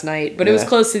our last night, but it was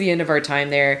close to the end of our time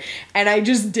there. And I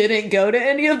just didn't go to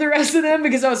any of the rest of them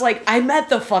because I was like, I met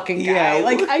the fucking guy. Yeah.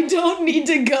 Like, I don't need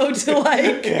to go to,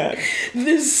 like,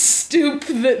 this stoop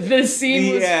that this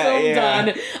scene was filmed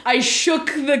on. I shook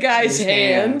the guy's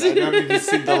hand. I don't need to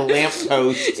see the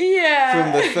lamppost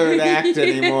from the third act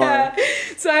anymore. Yeah.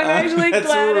 So I'm actually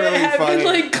glad really I happened,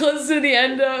 funny. like, close to the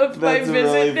end of my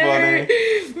visit there.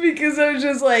 Because I was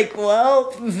just like,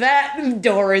 well, that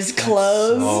door is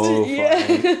closed. So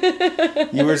funny.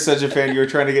 You were such a fan. You were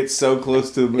trying to get so close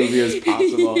to the movie as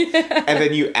possible. And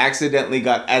then you accidentally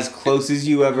got as close as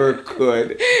you ever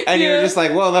could. And you were just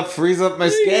like, well, that frees up my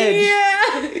sketch.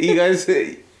 Yeah. You guys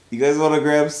want to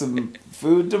grab some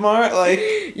food tomorrow? Like,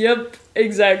 yep,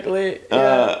 exactly.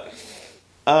 Yeah.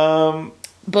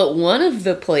 But one of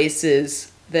the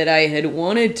places that I had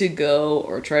wanted to go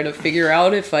or try to figure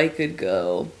out if I could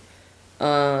go,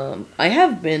 I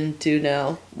have been to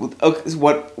now. Okay,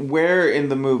 where in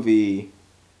the movie?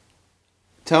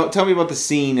 Tell me about the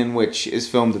scene in which is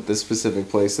filmed at this specific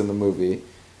place in the movie.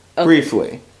 Okay.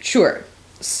 Briefly. Sure.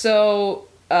 So,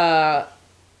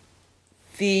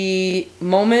 the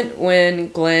moment when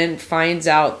Glenn finds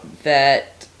out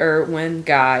when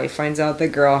Guy finds out the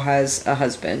girl has a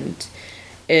husband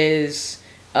is,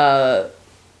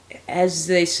 as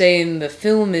they say in the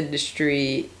film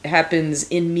industry, happens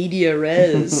in media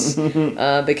res.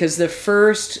 Because the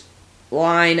first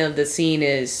line of the scene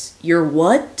is, "You're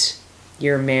what?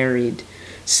 You're married."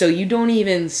 So you don't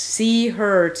even see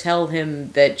her tell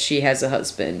him that she has a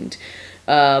husband.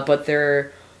 But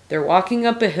they're walking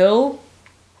up a hill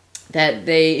that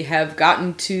they have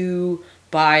gotten to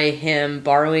by him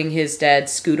borrowing his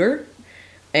dad's scooter.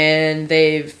 And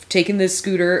they've taken this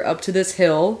scooter up to this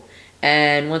hill.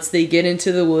 And once they get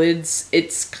into the woods,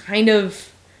 it's kind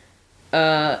of...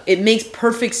 it makes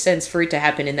perfect sense for it to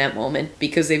happen in that moment.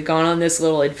 Because they've gone on this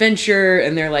little adventure.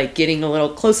 And they're like getting a little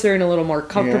closer and a little more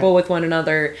comfortable with one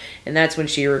another. And that's when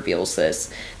she reveals this.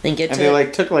 They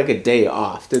took like a day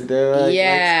off. Did they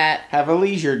let's have a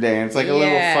leisure day? And it's like a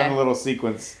little fun little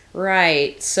sequence.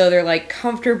 Right. So they're like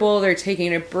comfortable. They're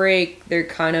taking a break. They're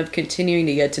kind of continuing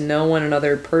to get to know one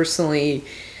another personally.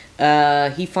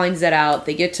 He finds that out.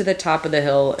 They get to the top of the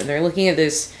hill and they're looking at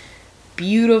this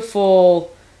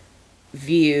beautiful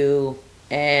view.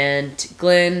 And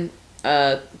Glenn's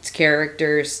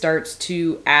character starts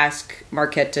to ask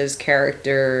Marquetta's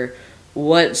character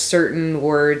what certain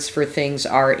words for things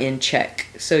are in Czech.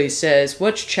 So he says,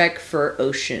 "What's Czech for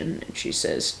ocean?" And she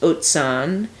says,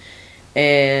 "Otsan."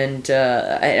 And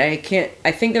I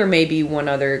think there may be one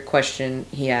other question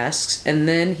he asks. And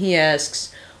then he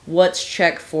asks, "What's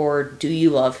Czech for do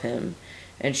you love him?"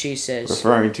 And she says...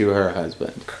 referring to her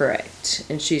husband. Correct.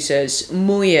 And she says,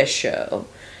 "Mojesho."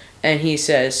 And he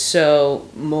says, "So,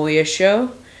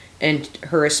 Mojesho?" And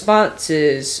her response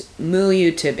is,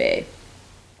 "Miluju tebe."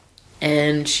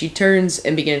 And she turns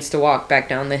and begins to walk back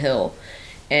down the hill.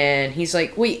 And he's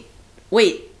like, wait.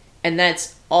 And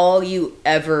that's all you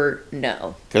ever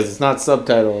know. Because it's not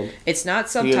subtitled. It's not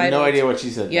subtitled. You have no idea what she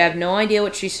said. You have no idea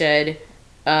what she said.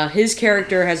 His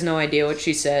character has no idea what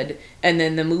she said. And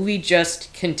then the movie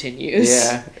just continues.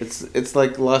 Yeah, it's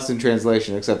like Lost in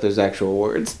Translation, except there's actual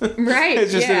words. Right,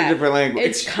 it's just in a different language.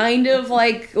 It's kind of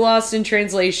like Lost in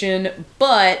Translation,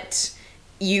 but...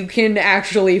 you can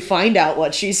actually find out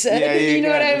what she said. Yeah, you know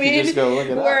what I mean? Just go look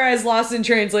it up. Whereas Lost in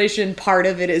Translation, part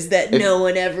of it is that no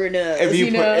one ever knows.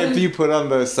 If you put on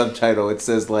the subtitle, it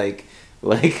says like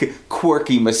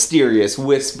quirky, mysterious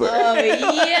whisper. Oh,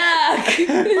 yuck!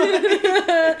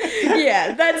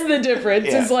 Yeah, that's the difference.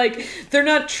 Yeah. It's like they're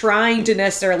not trying to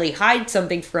necessarily hide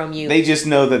something from you. They just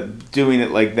know that doing it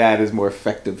like that is more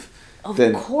effective Of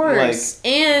than, course.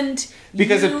 And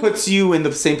because it puts you in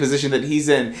the same position that he's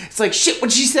in. It's like, shit,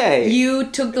 what'd she say?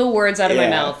 You took the words out of my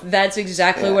mouth. That's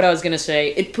exactly what I was going to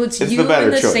say. It puts you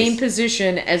in the same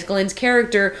position as Glenn's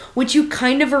character, which you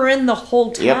kind of are in the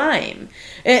whole time.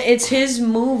 Yep. It's his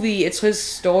movie. It's his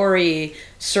story,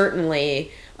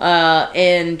 certainly.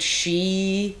 And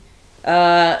she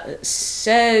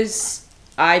says,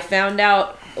 I found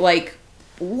out, like,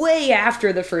 way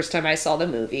after the first time I saw the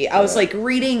movie. I was like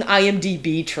reading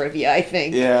IMDb trivia, I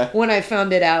think, when I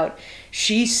found it out.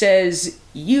 She says,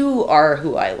 you are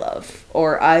who I love,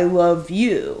 or I love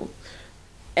you.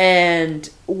 And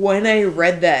when I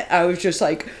read that, I was just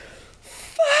like,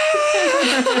 fuck!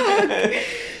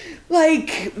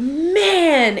 Like,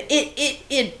 man,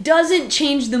 it doesn't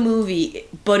change the movie,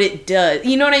 but it does.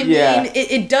 You know what I mean?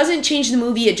 It doesn't change the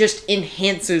movie, it just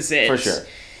enhances it. For sure.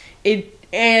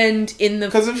 And in the...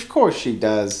 Because of course she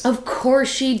does. Of course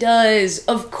she does.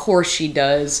 Of course she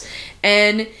does.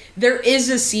 And there is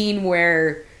a scene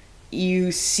where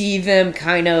you see them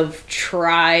kind of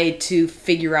try to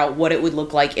figure out what it would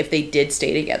look like if they did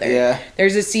stay together. Yeah.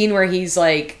 There's a scene where he's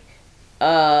like,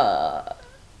 I'm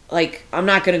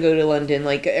not gonna go to London,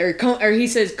 or he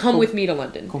says, come with me to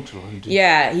London. Come to London.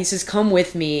 Yeah, he says, come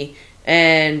with me.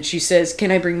 And she says, can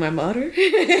I bring my mother?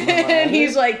 And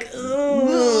he's like,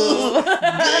 ooh.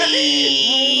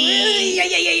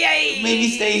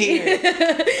 Maybe stay here.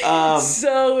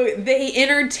 So they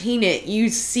entertain it. You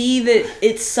see that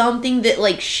it's something that,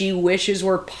 like, she wishes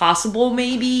were possible,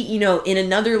 maybe, you know, in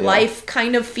another life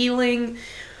kind of feeling.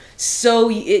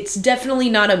 So it's definitely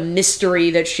not a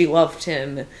mystery that she loved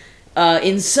him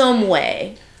in some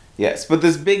way. Yes, but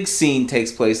this big scene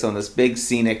takes place on this big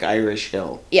scenic Irish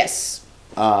hill. Yes.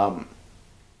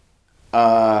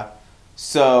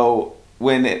 So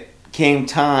when it came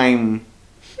time,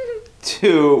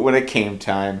 so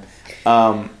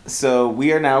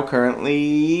we are now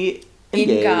currently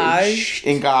engaged,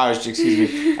 excuse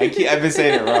me. I've been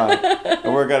saying it wrong.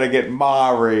 And we're gonna get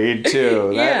married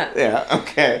too. Yeah,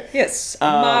 okay. Yes,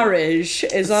 marriage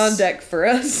is on deck for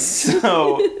us.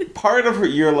 So part of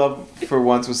your love for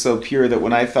once was so pure that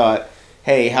when I thought,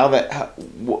 hey,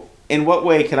 in what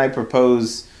way can I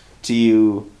propose to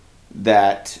you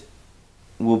that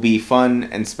will be fun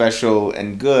and special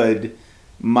and good,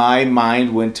 my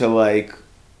mind went to, like,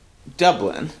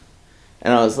 Dublin.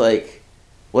 And I was like,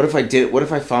 what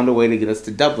if I found a way to get us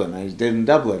to Dublin? I did in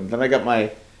Dublin. Then I got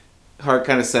my heart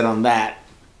kind of set on that.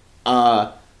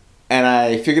 And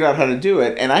I figured out how to do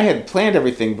it. And I had planned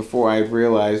everything before I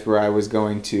realized where I was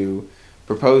going to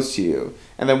propose to you.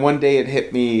 And then one day it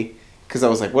hit me, because I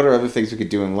was like, what are other things we could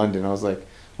do in London? I was like,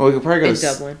 well, we could probably go in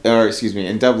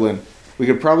Dublin. We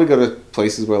could probably go to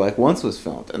places where, like, Once was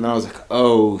filmed. And then I was like,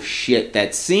 oh, shit,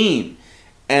 that scene.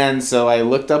 And so I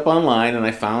looked up online and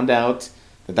I found out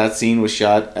that scene was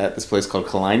shot at this place called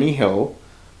Killiney Hill,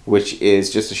 which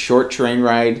is just a short train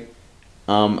ride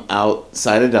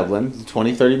outside of Dublin,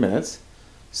 20-30 minutes.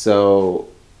 So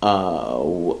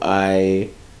I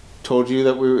told you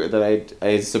that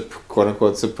I quote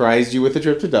unquote surprised you with a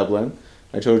trip to Dublin.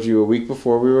 I told you a week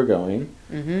before we were going,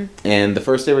 and the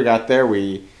first day we got there,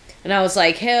 and I was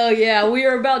like, hell yeah, we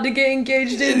are about to get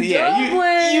engaged in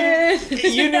Dublin.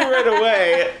 You knew right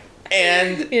away.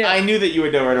 And I knew that you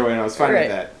would know right away, and I was fine with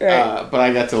that. Right. But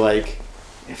I got to, I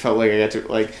felt like I got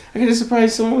to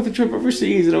surprise someone with a trip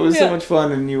overseas, and it was so much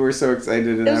fun, and you were so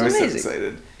excited, and I was amazing. So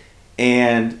excited.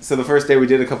 And so the first day we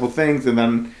did a couple things, and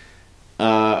then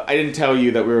I didn't tell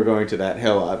you that we were going to that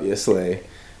hill, obviously.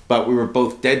 But we were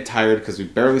both dead tired because we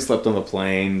barely slept on the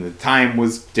plane. The time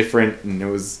was different, and it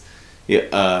was,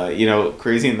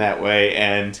 crazy in that way,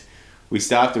 and we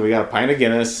stopped and we got a pint of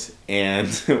Guinness, and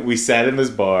we sat in this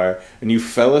bar, and you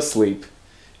fell asleep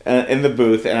in the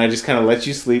booth, and I just kind of let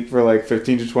you sleep for like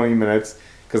 15 to 20 minutes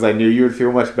because I knew you would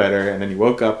feel much better, and then you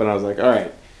woke up, and I was like, all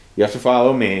right, you have to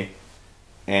follow me.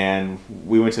 And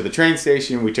we went to the train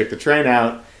station, we took the train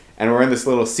out, and we're in this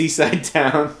little seaside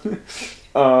town.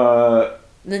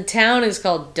 The town is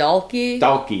called Dalkey?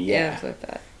 Dalkey, yeah. Something like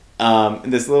that.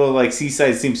 This little,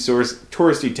 seaside seems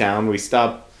touristy town. We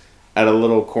stop at a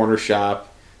little corner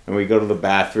shop, and we go to the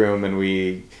bathroom, and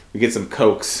we get some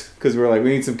Cokes, because we're like, we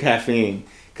need some caffeine.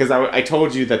 Because I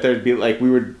told you that there'd be,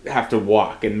 we would have to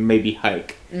walk and maybe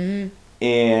hike. Mm-hmm.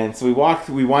 And so we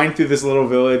wind through this little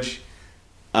village,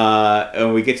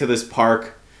 and we get to this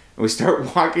park, and we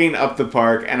start walking up the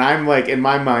park, and I'm in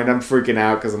my mind, I'm freaking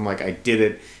out, because I'm like, I did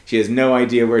it. She has no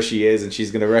idea where she is, and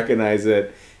she's going to recognize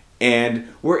it. And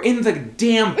we're in the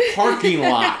damn parking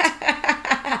lot.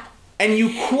 and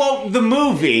you quote the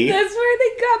movie. That's where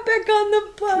they got back on the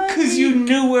bus. Because you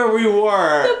knew where we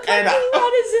were. The parking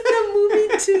lot is in the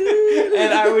movie too.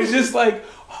 And I was just like,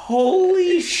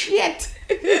 holy shit.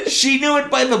 She knew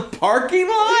it by the parking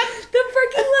lot? The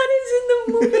parking lot is in the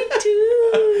movie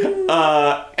too.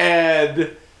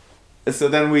 And so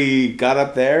then we got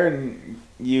up there and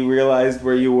you realized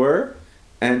where you were.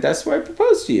 And that's why I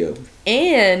proposed to you.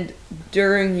 And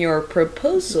during your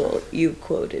proposal, you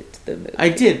quoted the movie. I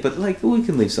did, but like we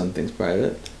can leave some things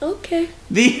private. Okay.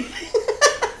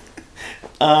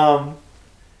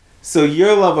 So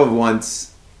your love of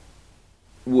once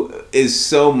is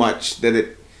so much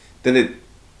that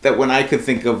when I could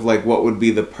think of like what would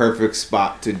be the perfect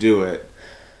spot to do it,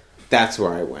 that's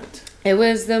where I went. It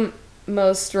was the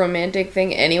most romantic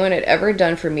thing anyone had ever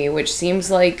done for me, which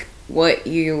seems like what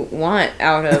you want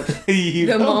out of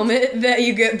the moment that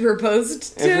you get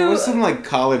proposed to. If it was some like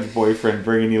college boyfriend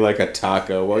bringing you like a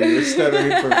taco while you were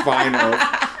studying for finals,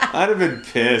 I'd have been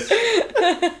pissed.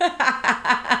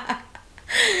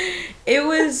 It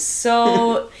was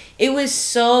so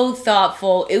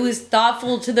thoughtful. It was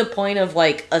thoughtful to the point of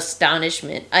like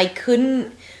astonishment. I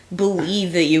couldn't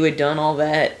believe that you had done all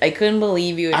that. I couldn't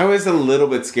believe you had... I was a little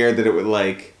bit scared that it would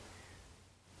like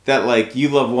that like you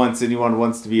love once and you want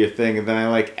once to be a thing, and then I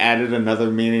like added another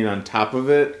meaning on top of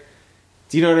it.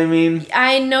 Do you know what I mean?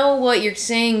 I know what you're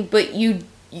saying, but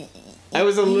I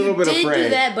was a little bit afraid. You did do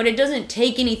that, but it doesn't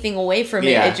take anything away from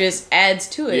it. It just adds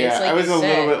to it. Yeah, it's like I was a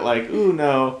little bit like, ooh,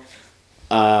 no.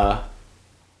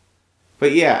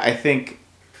 But yeah, I think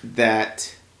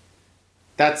that's...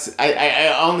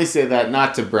 I only say that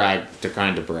not to brag, to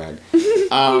kind of brag.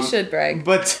 You should brag.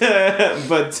 But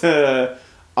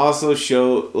also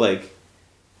show, like,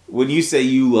 when you say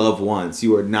you love once,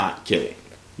 you are not kidding.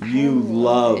 You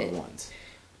love once.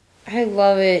 I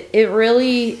love it.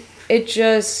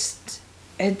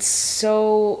 It's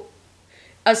so,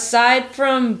 aside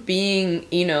from being,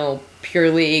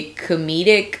 purely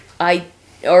comedic,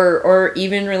 or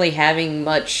even really having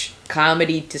much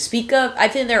comedy to speak of, I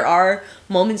think there are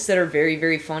moments that are very,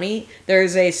 very funny.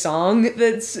 There's a song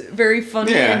that's very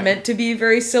funny and meant to be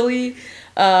very silly.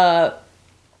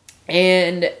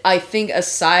 And I think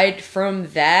aside from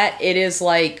that, it is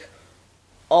like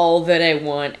all that I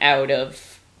want out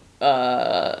of,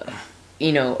 a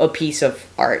piece of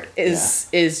art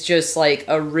is just like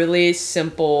a really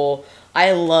simple,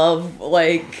 I love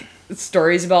like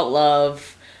stories about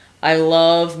love. I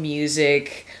love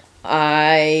music.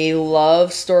 I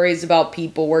love stories about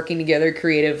people working together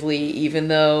creatively, even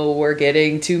though we're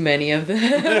getting too many of them.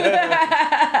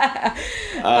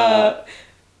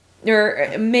 Or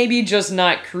maybe just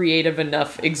not creative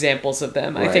enough examples of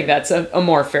them. Right. I think that's a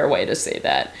more fair way to say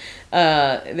that.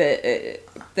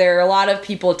 There are a lot of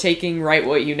people taking Write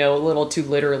What You Know a little too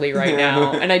literally right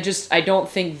now. And I don't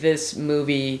think this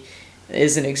movie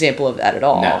is an example of that at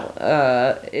all.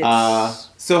 No.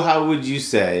 So how would you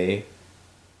say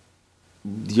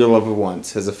your love of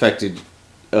once has affected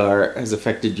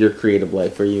your creative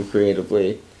life or you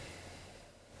creatively?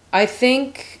 I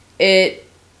think it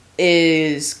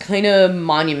is kind of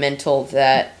monumental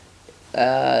that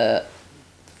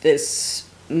this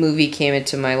movie came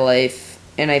into my life,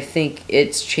 and I think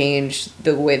it's changed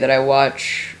the way that I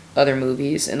watch other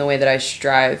movies and the way that I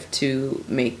strive to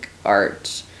make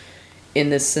art, in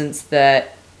the sense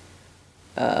that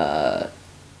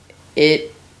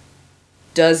it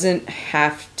doesn't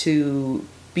have to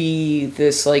be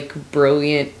this like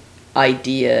brilliant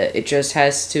idea. It just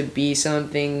has to be a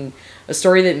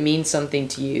story that means something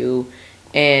to you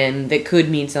and that could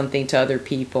mean something to other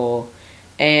people.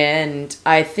 And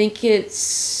I think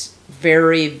it's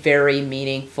very, very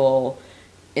meaningful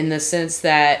in the sense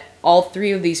that all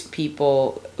three of these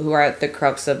people who are at the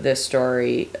crux of this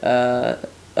story,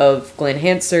 of Glenn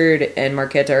Hansard and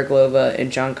Marketa Arglova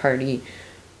and John Carney,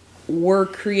 were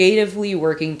creatively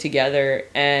working together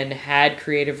and had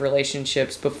creative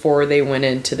relationships before they went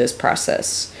into this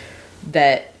process.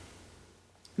 That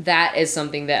is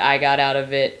something that I got out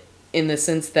of it, in the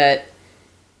sense that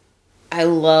I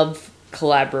love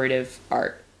collaborative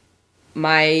art.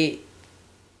 My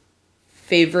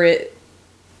favorite,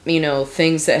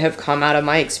 things that have come out of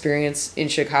my experience in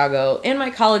Chicago, and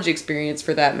my college experience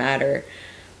for that matter,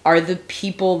 are the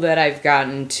people that I've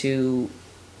gotten to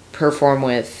perform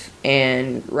with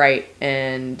and write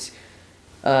and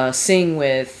sing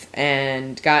with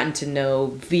and gotten to know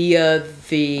via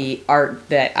the art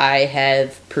that I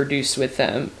have produced with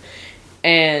them.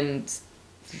 And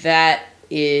that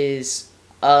is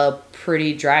a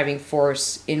pretty driving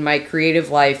force in my creative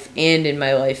life and in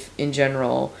my life in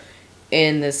general,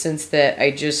 in the sense that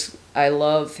I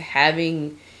love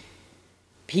having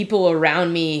people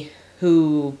around me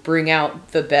who bring out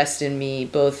the best in me,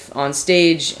 both on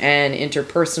stage and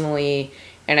interpersonally.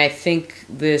 And I think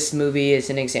this movie is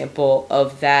an example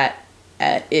of that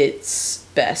at its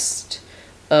best.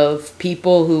 Of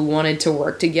people who wanted to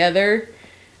work together.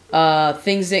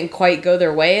 Things didn't quite go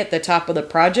their way at the top of the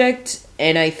project,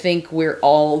 and I think we're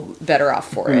all better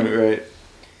off for it. Right.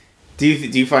 Do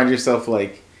you find yourself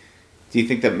like... Do you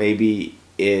think that maybe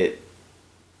it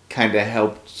kind of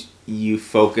helped you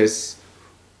focus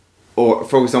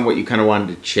on what you kind of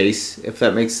wanted to chase, if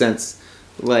that makes sense?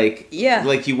 Like, yeah.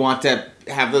 Like you want to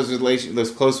have those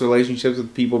close relationships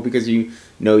with people because you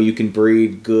know you can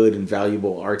breed good and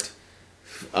valuable art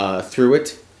through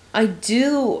it? I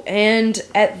do, and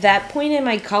at that point in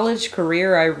my college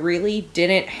career, I really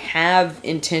didn't have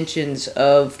intentions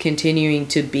of continuing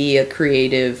to be a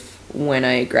creative when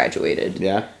I graduated.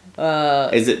 Yeah?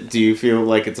 Do you feel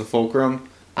like it's a fulcrum?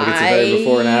 Like it's a very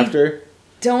before and after?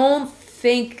 Don't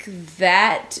think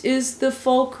that is the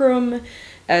fulcrum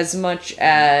as much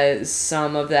as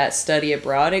some of that study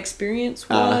abroad experience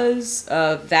was.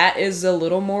 That is a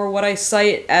little more what I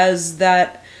cite as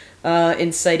that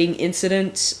inciting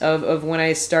incident of when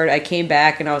I came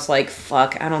back and I was like,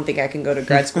 fuck, I don't think I can go to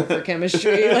grad school for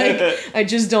chemistry. Like, I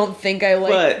just don't think I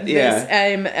like this.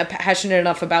 I'm passionate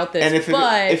enough about this. And if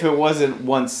it wasn't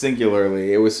once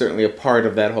singularly, it was certainly a part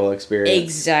of that whole experience.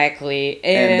 Exactly.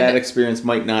 And that experience you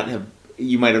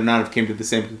might have not have came to the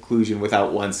same conclusion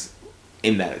without once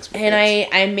in that experience. And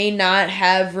I may not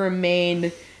have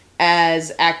remained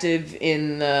as active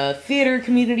in the theater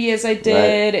community as I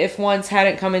did if once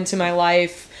hadn't come into my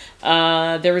life.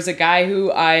 There was a guy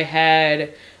who I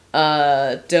had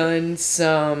done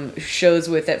some shows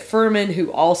with at Furman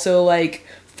who also like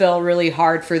fell really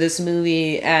hard for this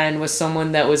movie and was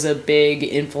someone that was a big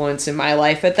influence in my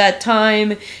life at that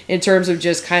time in terms of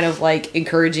just kind of like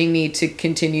encouraging me to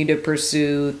continue to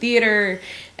pursue theater.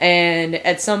 And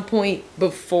at some point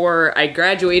before I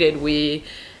graduated, we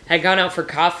had gone out for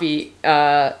coffee,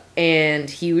 and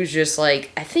he was just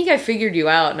like, I think I figured you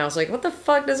out. And I was like, what the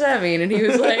fuck does that mean? And he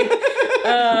was like...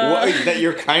 what, that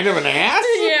you're kind of an ass?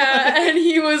 Yeah, and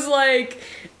he was like,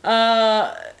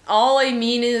 all I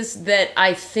mean is that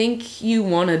I think you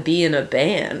want to be in a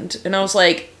band. And I was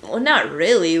like, well, not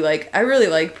really. Like, I really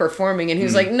like performing. And he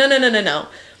was like, no.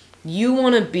 You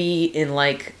want to be in,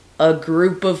 like, a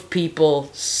group of people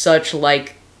such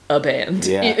like a band.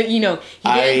 Yeah.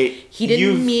 He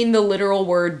didn't mean the literal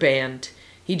word band.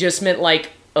 He just meant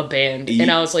like a band. And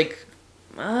I was like,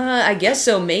 I guess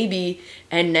so, maybe.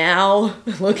 And now,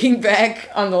 looking back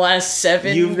on the last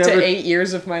 7 to 8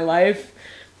 years of my life,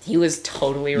 he was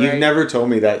totally right. You've never told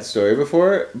me that story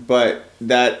before, but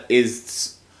that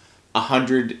is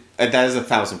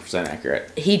 1,000%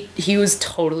 accurate. He was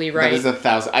totally right. That is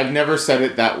 1,000. I've never said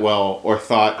it that well or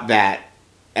thought that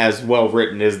as well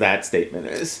written as that statement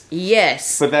is.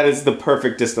 Yes. But that is the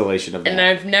perfect distillation of that. And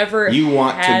I've never You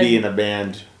want to be in a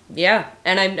band. Yeah.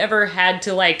 And I've never had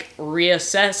to, like,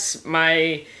 reassess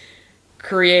my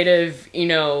creative,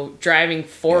 driving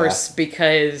force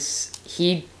because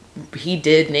he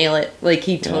did nail it. Like,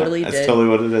 he totally did. That's totally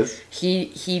what it is.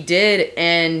 He did,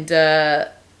 and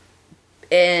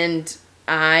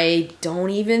I don't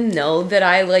even know that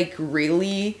I, like,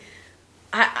 really...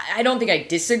 I don't think I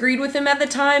disagreed with him at the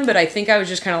time, but I think I was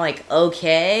just kind of like,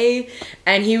 okay.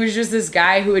 And he was just this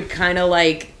guy who had kind of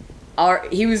like,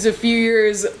 he was a few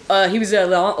years, he was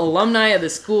an alumni of the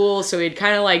school, so he had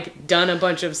kind of like done a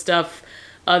bunch of stuff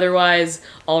otherwise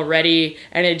already,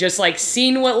 and had just like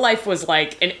seen what life was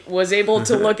like, and was able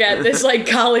to look at this like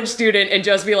college student and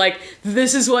just be like,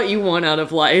 this is what you want out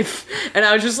of life. And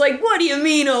I was just like, what do you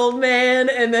mean, old man?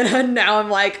 And then now I'm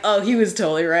like, oh, he was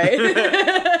totally right.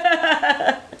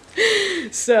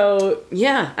 So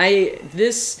yeah, I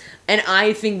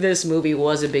think this movie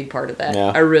was a big part of that.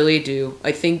 Yeah. I really do.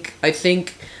 I think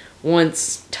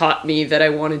once taught me that I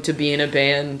wanted to be in a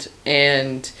band,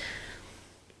 and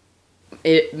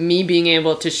me being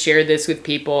able to share this with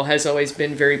people has always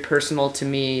been very personal to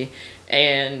me.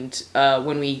 And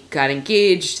when we got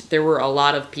engaged, there were a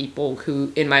lot of people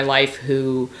who in my life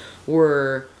who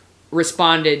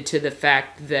responded to the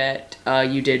fact that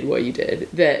you did what you did.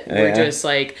 That were just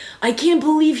like, I can't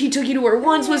believe he took you to where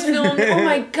Once was filmed. Oh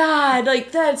my God,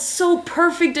 like that's so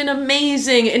perfect and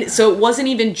amazing. And so it wasn't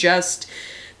even just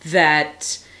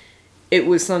that it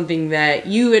was something that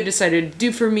you had decided to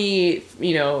do for me,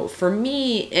 for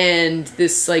me, and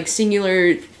this like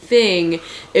singular thing.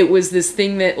 It was this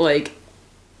thing that like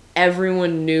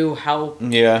everyone knew how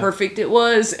perfect it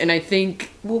was. And I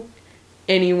think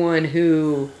anyone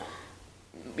who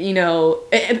you know,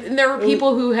 and there were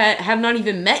people who have not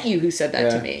even met you who said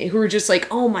that to me, who were just like,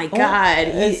 oh my God,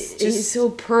 he's so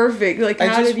perfect. Like,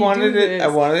 how did you do this? I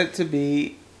wanted it to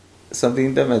be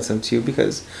something that meant something to you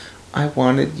because I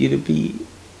wanted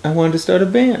to start a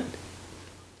band.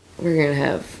 We're going to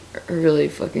have a really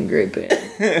fucking great band.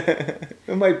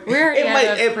 We already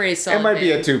have a pretty solid band. It might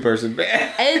be a 2-person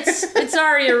band. It's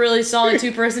already a really solid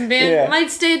 2-person band. Yeah. It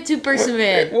might stay a 2-person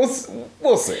band.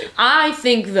 We'll see. I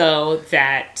think, though,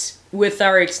 that with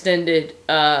our extended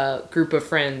group of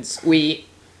friends,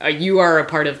 you are a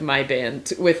part of my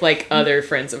band with like other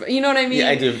friends of, you know what I mean? Yeah,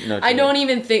 I do. I don't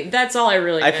even think that's all I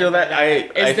really. I feel that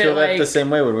I feel that the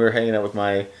same way when we were hanging out with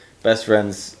my best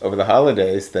friends over the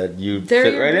holidays, that you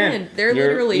fit right in. They're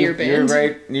literally your band.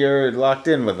 You're locked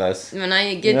in with us. And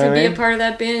I get to be a part of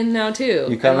that band now too.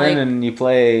 You come in and you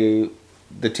play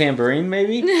the tambourine,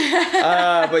 maybe?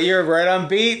 But you're right on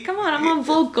beat. Come on, I'm on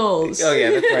vocals. Oh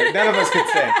yeah, that's right. None of us can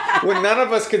sing. Well, none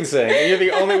of us can sing. And you're the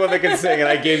only one that can sing, and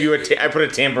I gave you I put a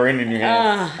tambourine in your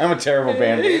hand. I'm a terrible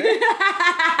band leader.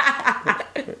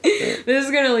 This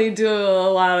is gonna lead to a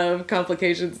lot of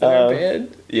complications in our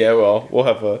band. Yeah, well,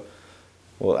 I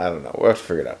don't know. We'll have to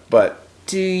figure it out. But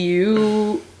do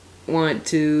you want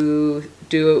to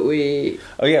do it?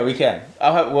 Oh yeah, we can.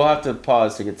 We'll have to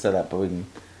pause to get set up, but we can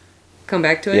come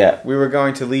back to it. Yeah, we were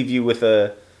going to leave you with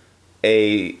a.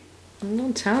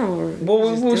 Don't tell them.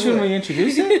 Well, shouldn't we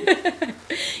introduce it?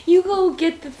 You go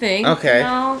get the thing. Okay. And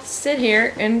I'll sit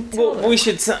here and tell them. We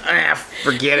should.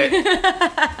 Forget it.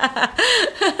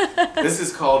 This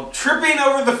is called tripping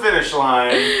over the finish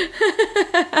line.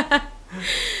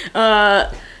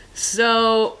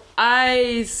 So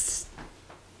I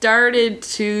started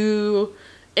to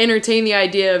entertain the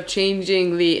idea of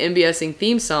changing the eMBSing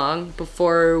theme song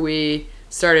before we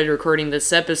started recording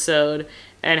this episode,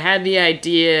 and had the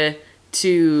idea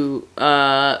to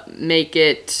make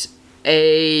it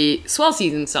a swell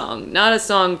season song. Not a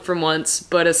song from once,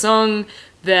 but a song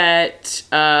that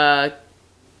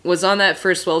was on that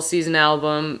first swell season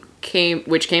album,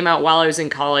 which came out while I was in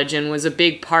college and was a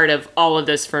big part of all of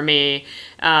this for me.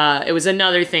 It was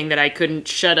another thing that I couldn't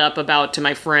shut up about to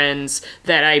my friends,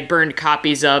 that I burned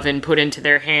copies of and put into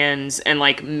their hands and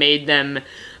like made them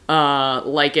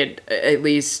like it at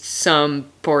least some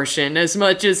portion as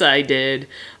much as I did.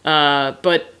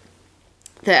 But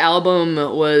the album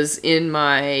was in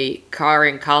my car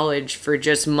in college for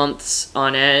just months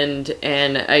on end,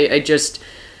 and I just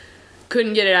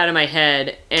couldn't get it out of my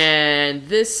head. And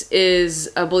this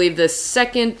is, I believe, the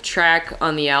second track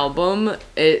on the album.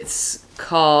 It's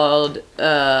called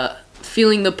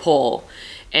Feeling the Pull.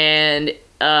 And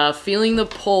Feeling the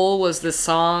Pull was the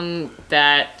song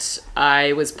that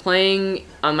I was playing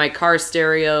on my car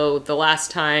stereo the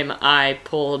last time I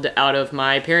pulled out of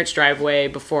my parents' driveway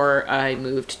before I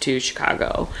moved to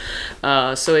Chicago.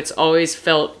 So it's always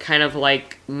felt kind of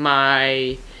like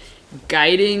my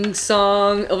guiding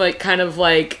song, like kind of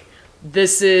like,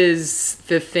 this is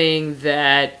the thing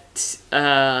that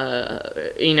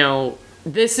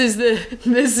this is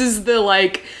the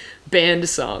like band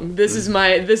song. This is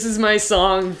my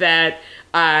song that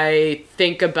I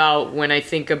think about when I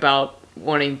think about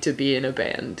wanting to be in a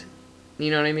band. You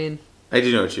know what I mean? I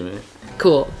do know what you mean.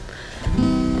 Cool.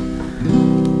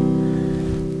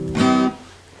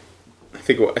 I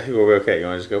think we're okay. You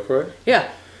want to just go for it?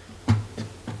 Yeah.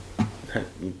 I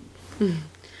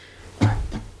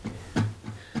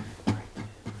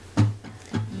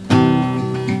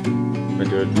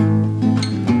do it.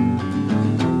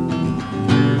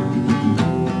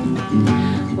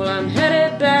 Well, I'm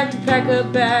headed back to pack a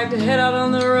bag to head out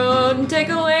on the road and take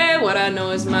away what I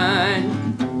know is mine.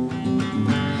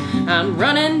 I'm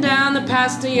running down the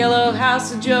past the yellow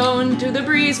house of Joe into the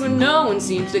breeze where no one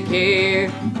seems to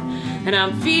care. And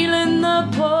I'm feeling the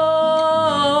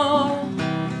pull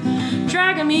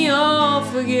dragging me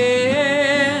off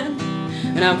again.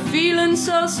 And I'm feeling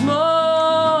so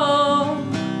small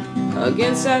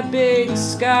against that big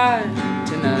sky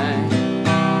tonight.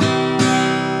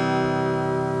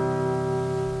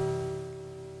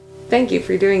 Thank you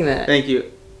for doing that. Thank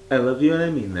you. I love you and I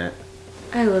mean that.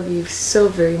 I love you so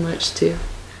very much too.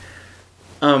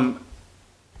 Do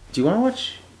you want to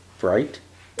watch Bright?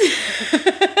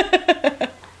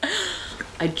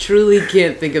 I truly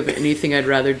can't think of anything I'd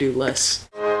rather do less.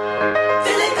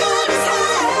 Feeling good as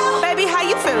hell. Baby, how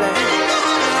you feeling?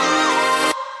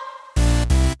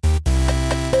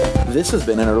 This has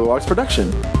been a Nerdologues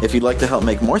production. If you'd like to help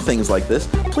make more things like this,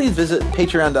 please visit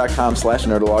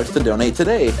patreon.com/nerdologues to donate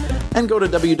today, and go to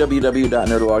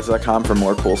www.nerdologues.com for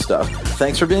more cool stuff.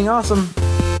 Thanks for being awesome.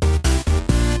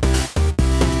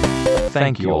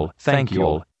 Thank you all.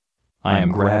 I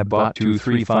am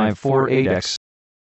GrabBot23548X.